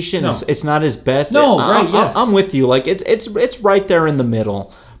adaptation. No. It's not his best. No, right? Yes, I'm with you. It's right there in the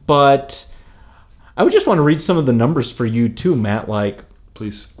middle. But I would just want to read some of the numbers for you too, Matt.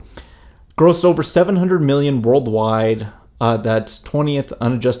 Please. Grossed over $700 million worldwide. That's 20th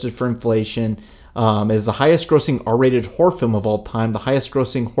unadjusted for inflation. Is the highest grossing R-rated horror film of all time, the highest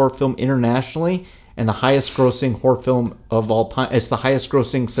grossing horror film internationally, and the highest grossing horror film of all time. It's the highest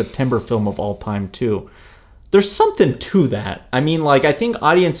grossing September film of all time too. there's something to that. I mean, like, I think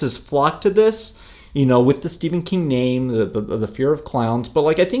audiences flock to this, you know, with the Stephen King name, the fear of clowns. But,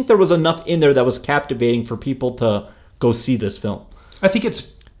 like, I think there was enough in there that was captivating for people to go see this film. I think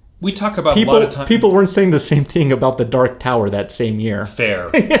we talk about a lot of times. People weren't saying the same thing about The Dark Tower that same year. Fair.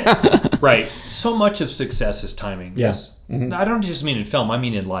 Right. So much of success is timing. Yes. Mm-hmm. I don't just mean in film, I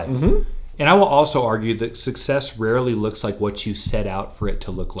mean in life. Mm-hmm. And I will also argue that success rarely looks like what you set out for it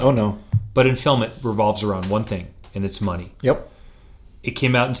to look like. Oh, no. But in film, it revolves around one thing, and it's money. Yep. It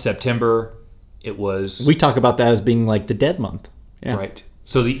came out in September. It was... We talk about that as being like the dead month. Yeah. Right.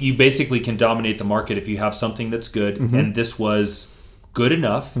 So that you basically can dominate the market if you have something that's good, Mm-hmm. and this was good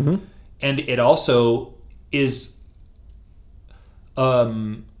enough. Mm-hmm. And it also is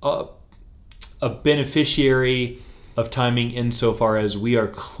a beneficiary of timing insofar as we are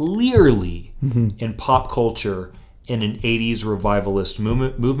clearly in pop culture in an 80s revivalist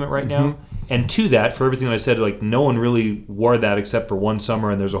movement right now. And to that, for everything that I said, like, no one really wore that except for one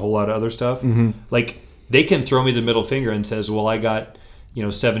summer, and there's a whole lot of other stuff. Like, they can throw me the middle finger and says, well, I got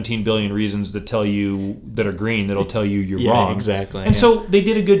 17 billion reasons that tell you that are green that'll tell you you're wrong. Exactly. And so they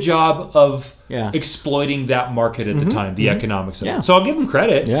did a good job of Yeah. exploiting that market at the time, the economics of Yeah. it. So I'll give them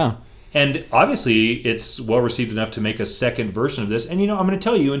credit. Yeah. And obviously, it's well received enough to make a second version of this. And I'm going to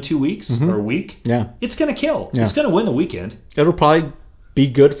tell you, in 2 weeks or a week, Yeah. it's going to kill. Yeah. It's going to win the weekend. It'll probably be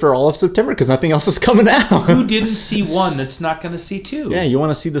good for all of September because nothing else is coming out. Who didn't see one that's not going to see two? Yeah, you want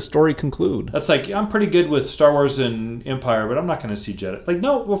to see the story conclude. That's like, I'm pretty good with Star Wars and Empire, but I'm not going to see Jedi. Like,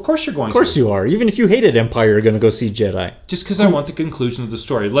 no, of course you're going to. Of course you are. Even if you hated Empire, you're going to go see Jedi. Just because I want the conclusion of the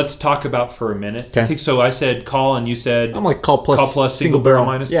story. Let's talk about for a minute. Okay. I think so. I said call, and you said I'm like call plus single barrel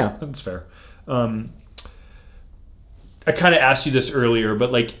minus. Yeah. That's fair. I kind of asked you this earlier,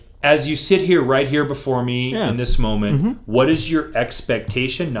 but like, as you sit here right here before me Yeah. in this moment, what is your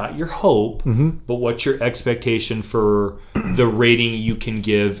expectation, not your hope, but what's your expectation for the rating you can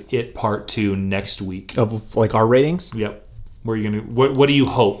give It Part 2 next week? Of like our ratings? Yep. Where are you gonna? What do you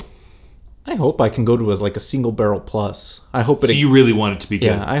hope? I hope I can go to as like a single barrel plus. I hope it. So you really want it to be good?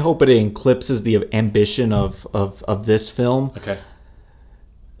 Yeah, I hope it eclipses the ambition of this film. Okay.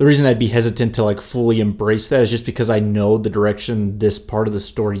 The reason I'd be hesitant to like fully embrace that is just because I know the direction this part of the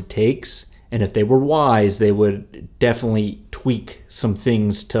story takes, and if they were wise, they would definitely tweak some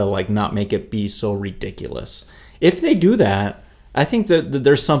things to like not make it be so ridiculous. If they do that, I think that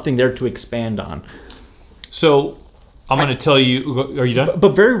there's something there to expand on. So I'm going to tell you. Are you done?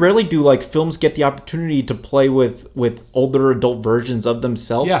 But very rarely do like films get the opportunity to play with older adult versions of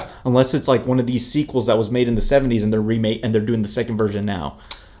themselves, Yeah. unless it's like one of these sequels that was made in the 70s and they're doing the second version now.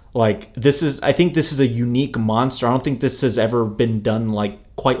 Like I think this is a unique monster. I don't think this has ever been done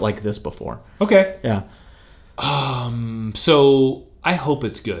like quite like this before. Okay. Yeah. So I hope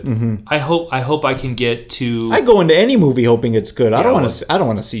it's good. I hope I can get to. I go into any movie hoping it's good. I don't well,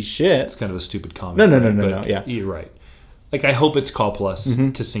 want to see shit. It's kind of a stupid comment. No, but yeah. You're right. Like, I hope it's call plus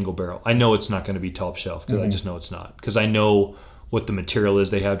to single barrel. I know it's not going to be top shelf because I just know it's not. Because I know what the material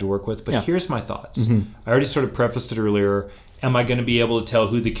is they have to work with. But here's my thoughts. I already sort of prefaced it earlier. Am I going to be able to tell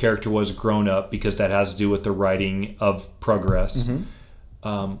who the character was grown up? Because that has to do with the writing of Progress.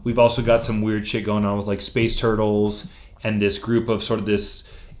 We've also got some weird shit going on with like space turtles and this group of sort of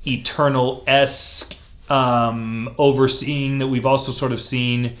this Eternal-esque overseeing that we've also sort of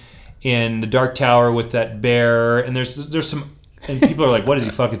seen in the Dark Tower with that bear. And there's some... And people are like, what is he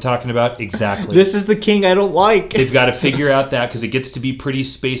fucking talking about? Exactly. This is the king I don't like. They've got to figure out that because it gets to be pretty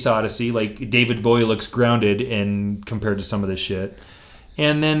Space Odyssey. Like, David Bowie looks grounded in compared to some of this shit.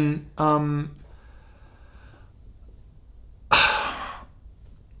 And then...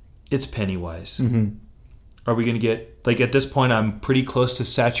 it's Pennywise. Are we going to get... Like, at this point, I'm pretty close to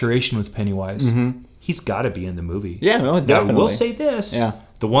saturation with Pennywise. He's got to be in the movie. Yeah, no, definitely. Now, I will say this. Yeah.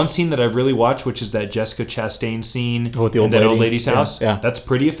 The one scene that I've really watched, which is that Jessica Chastain scene with the old in that lady. old lady's house. Yeah. That's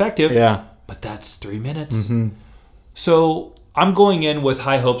pretty effective. Yeah. But that's 3 minutes. So I'm going in with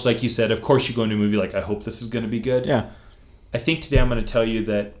high hopes, like you said. Of course, you go into a movie like, I hope this is going to be good. Yeah. I think today I'm going to tell you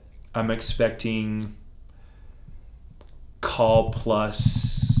that I'm expecting call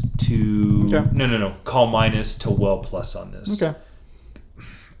plus to... Okay. No. Call minus to well plus on this. Okay.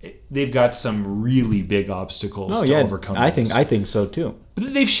 They've got some really big obstacles Oh to yeah, overcome. I think so too.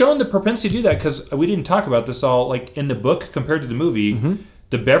 But they've shown the propensity to do that because we didn't talk about this all. Like in the book compared to the movie,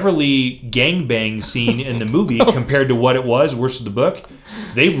 the Beverly gangbang scene in the movie compared to what it was versus the book,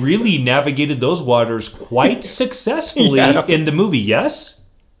 they really navigated those waters quite successfully Yeah. in the movie. Yes.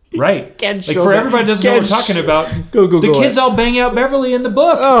 Right. Can't Like show for that. everybody who doesn't know what we're Can't talking about, Go the Google kids it. all bang out Beverly in the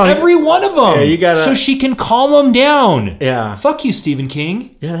book. Oh, Every one of them. Yeah, you gotta- so she can calm them down. Yeah. Fuck you, Stephen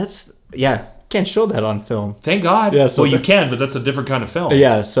King. Yeah, can't show that on film. Thank God. Yeah, so well, you can, but that's a different kind of film.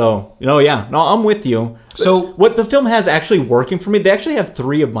 Yeah, so, no, I'm with you. So what the film has actually working for me, they actually have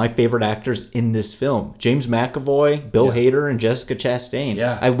 3 of my favorite actors in this film. James McAvoy, Bill Hader, and Jessica Chastain.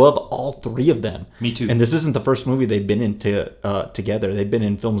 Yeah. I love all 3 of them. Me too. And this isn't the first movie they've been into together. They've been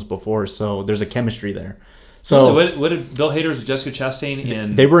in films before, so there's a chemistry there. So what did Bill Hader's Jessica Chastain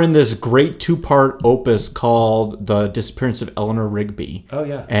in? they were in this great 2-part opus called The Disappearance of Eleanor Rigby. Oh,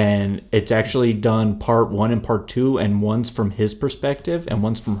 yeah. And it's actually done part 1 and part 2, and one's from his perspective and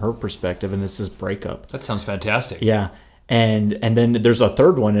one's from her perspective, and it's this breakup. That sounds fantastic. Yeah. And then there's a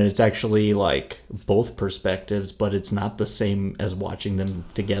third one, and it's actually like both perspectives, but it's not the same as watching them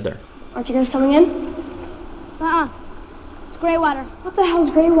together. Aren't you guys coming in? It's gray water. What the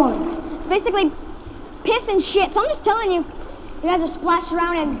hell's gray water? It's basically piss and shit. So I'm just telling you. You guys are splashed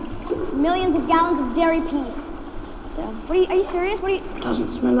around in millions of gallons of dairy pee. So, are you serious? Doesn't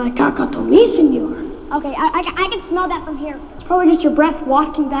smell like caca to me, senor. Okay, I can smell that from here. It's probably just your breath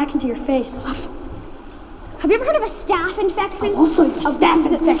wafting back into your face. Have you ever heard of a staph infection? Also, a staph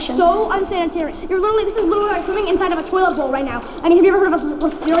infection. So unsanitary. This is literally like swimming inside of a toilet bowl right now. I mean, have you ever heard of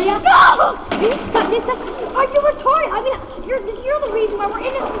listeria? No! It's just, are you retarded? I mean, you're the reason why we're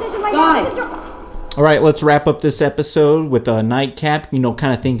in this position right Guys. now. All right, let's wrap up this episode with a nightcap,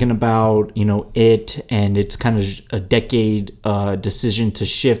 kind of thinking about, it and its kind of a decade decision to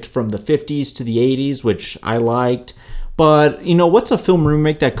shift from the 50s to the 80s, which I liked. But, what's a film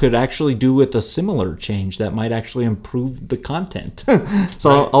remake that could actually do with a similar change that might actually improve the content? So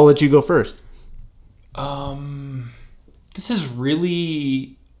right. I'll let you go first. This is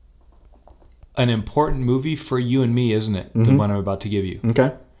really an important movie for you and me, isn't it? Mm-hmm. The one I'm about to give you.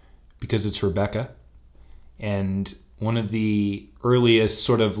 Okay. Because it's Rebecca. And one of the earliest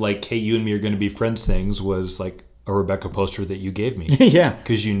sort of like, hey, you and me are going to be friends things was like a Rebecca poster that you gave me. Yeah.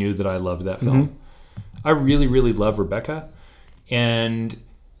 Because you knew that I loved that film. Mm-hmm. I really, really love Rebecca. And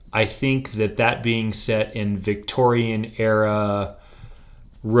I think that being set in Victorian era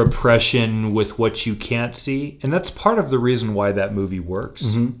repression with what you can't see, and that's part of the reason why that movie works.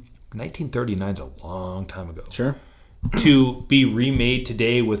 Mm-hmm. 1939 is a long time ago. Sure. To be remade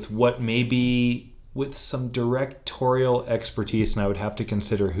today with what maybe with some directorial expertise, and I would have to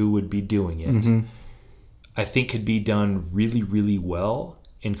consider who would be doing it, mm-hmm. I think could be done really, really well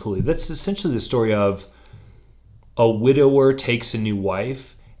and coolly. That's essentially the story of a widower takes a new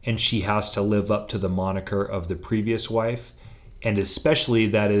wife and she has to live up to the moniker of the previous wife. And especially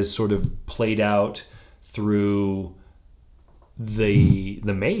that is sort of played out through the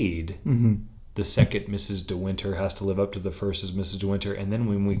maid. Mm-hmm. The second Mrs. De Winter has to live up to the first as Mrs. De Winter. And then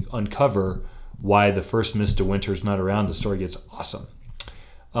when we uncover why the first Miss De Winter is not around, the story gets awesome.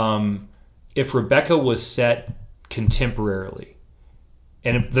 If Rebecca was set contemporarily,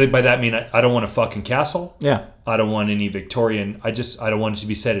 and by that I mean I don't want a fucking castle. Yeah. I don't want any Victorian. I don't want it to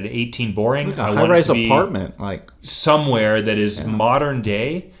be set at 18 boring. Like a high-rise apartment, like somewhere that is modern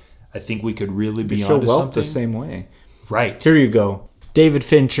day. I think we could really be onto show something the same way. Right. Here you go. David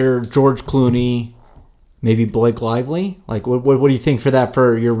Fincher, George Clooney, maybe Blake Lively. Like, what do you think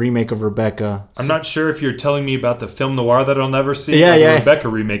for your remake of Rebecca? I'm not sure if you're telling me about the film noir that I'll never see, or the Rebecca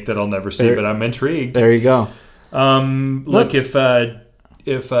remake that I'll never see, but I'm intrigued. There you go. Look,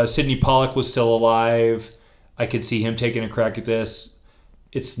 if Sidney Pollack was still alive, I could see him taking a crack at this.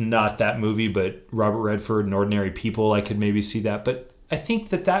 It's not that movie, but Robert Redford and Ordinary People, I could maybe see that. But I think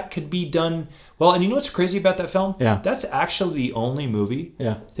that could be done well. And you know what's crazy about that film? Yeah. That's actually the only movie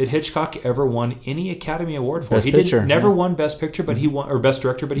that Hitchcock ever won any Academy Award for. Best he Picture, never won Best Picture, but he won, or Best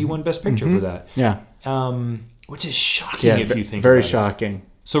Director, but he won Best Picture for that. Yeah. Which is shocking if you think very about shocking. It.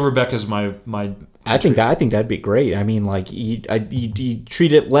 So Rebecca's my I think that'd be great. I mean, like you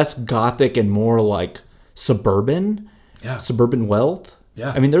treat it less gothic and more like suburban wealth.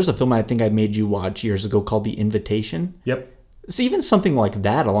 Yeah. I mean, there's a film I think I made you watch years ago called The Invitation. Yep. So even something like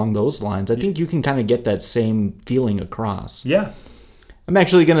that along those lines, I think you can kind of get that same feeling across. Yeah. I'm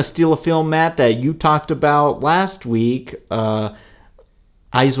actually going to steal a film, Matt, that you talked about last week,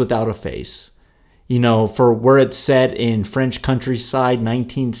 Eyes Without a Face. For where it's set in French countryside,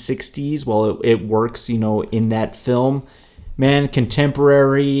 1960s, well, it works, in that film. Man,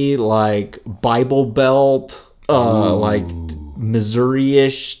 contemporary, like Bible Belt, like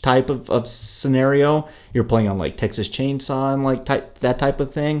Missouri-ish type of scenario. You're playing on like Texas Chainsaw and like that type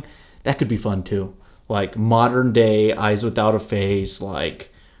of thing. That could be fun too. Like modern day Eyes Without a Face,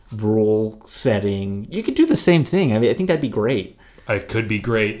 like rural setting. You could do the same thing. I mean, I think that'd be great. It could be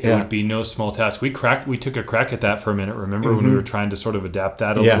great. It would be no small task. We took a crack at that for a minute. Remember when we were trying to sort of adapt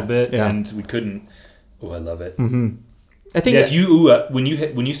that a little bit, and we couldn't. Oh, I love it. Mm-hmm. I think Yeah, that- if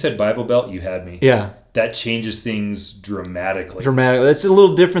you when you said Bible Belt, you had me. yeah. That changes things dramatically. Dramatic. It's a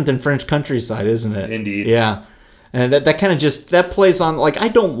little different than French countryside, isn't it? Indeed. Yeah. And that kind of just, that plays on, like, I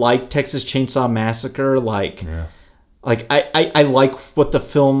don't like Texas Chainsaw Massacre. Like, like I like what the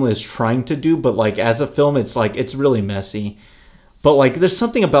film is trying to do, but like as a film, it's like, it's really messy. But like, there's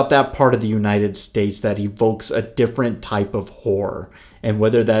something about that part of the United States that evokes a different type of horror. And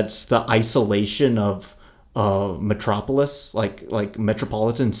whether that's the isolation of metropolis, like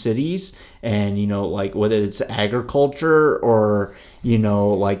metropolitan cities, and you know, like whether it's agriculture or you know,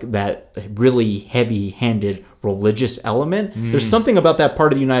 like that really heavy-handed religious element. There's something about that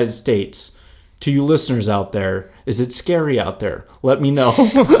part of the United States. To you listeners out there, is it scary out there? Let me know.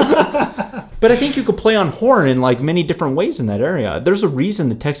 But I think you could play on horror in like many different ways in that area. There's a reason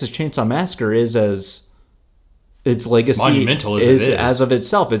the Texas Chainsaw Massacre is as its legacy Monumental as it is. as of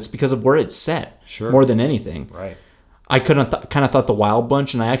itself. It's because of where it's set, Sure. more than anything. Right. I kind of thought The Wild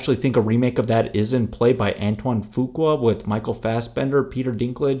Bunch, and I actually think a remake of that is in play by Antoine Fuqua with Michael Fassbender, Peter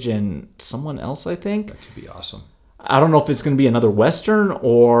Dinklage, and someone else, I think. That could be awesome. I don't know if it's going to be another Western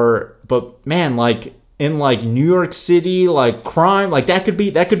but man, like in like New York City, like crime, like that could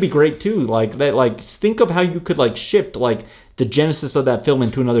be great too. Like that, like think of how you could like shift like the genesis of that film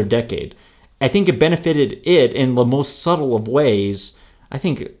into another decade. I think it benefited it in the most subtle of ways. I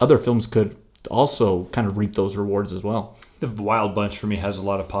think other films could also kind of reap those rewards as well. The Wild Bunch for me has a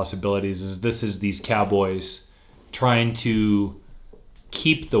lot of possibilities. This is these cowboys trying to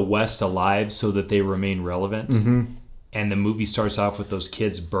keep the West alive so that they remain relevant. Mm-hmm. And the movie starts off with those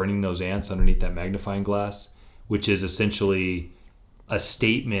kids burning those ants underneath that magnifying glass, which is essentially a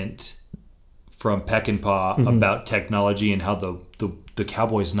statement from Peckinpah about technology and how the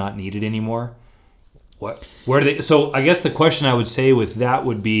cowboy's not needed anymore. Where do they? So I guess the question I would say with that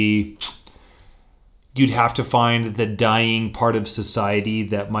would be, you'd have to find the dying part of society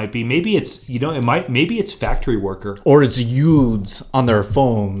that might be, maybe it's, maybe it's factory worker. Or it's youths on their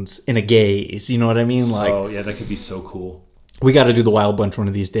phones in a gaze. You know what I mean? So yeah, that could be so cool. We got to do the Wild Bunch one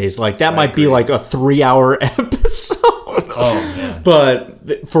of these days. Like that might be like a 3-hour episode. Oh man.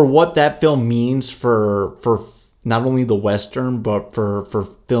 But for what that film means for not only the Western, but for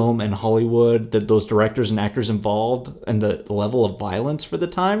film and Hollywood, that those directors and actors involved, and the level of violence for the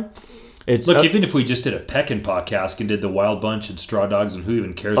time. It's even if we just did a Peckinpah cast and did the Wild Bunch and Straw Dogs and Who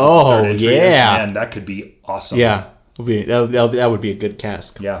Even Cares what Oh, the third entry is, yeah. man, that could be awesome. yeah, that would be a good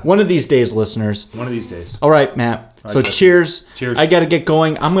cast. Yeah. One of these days, listeners. One of these days. All right, Matt. So Justin. cheers. Cheers. I got to get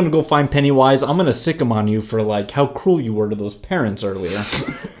going. I'm going to go find Pennywise. I'm going to sick him on you for like how cruel you were to those parents earlier.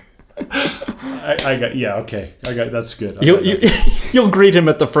 That's good. You'll greet him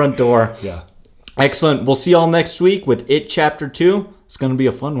at the front door. Yeah. Excellent. We'll see y'all next week with It Chapter 2. It's going to be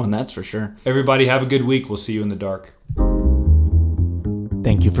a fun one, that's for sure. Everybody have a good week. We'll see you in the dark.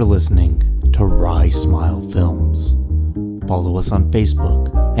 Thank you for listening to Rye Smile Films. Follow us on Facebook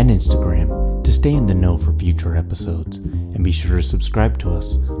and Instagram to stay in the know for future episodes. And be sure to subscribe to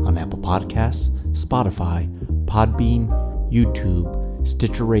us on Apple Podcasts, Spotify, Podbean, YouTube,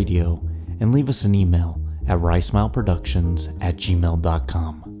 Stitcher Radio, and leave us an email at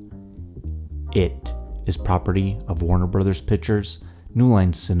rysmileproductions@gmail.com. It is property of Warner Brothers Pictures, New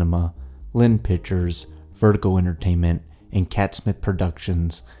Line Cinema, Lynn Pictures, Vertigo Entertainment, and Catsmith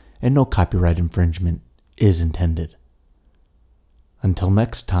Productions, and no copyright infringement is intended. Until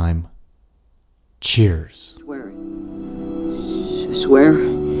next time, cheers. Swear it. Swear,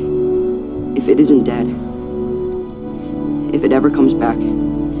 if it isn't dead, if it ever comes back,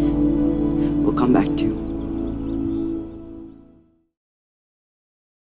 we'll come back too.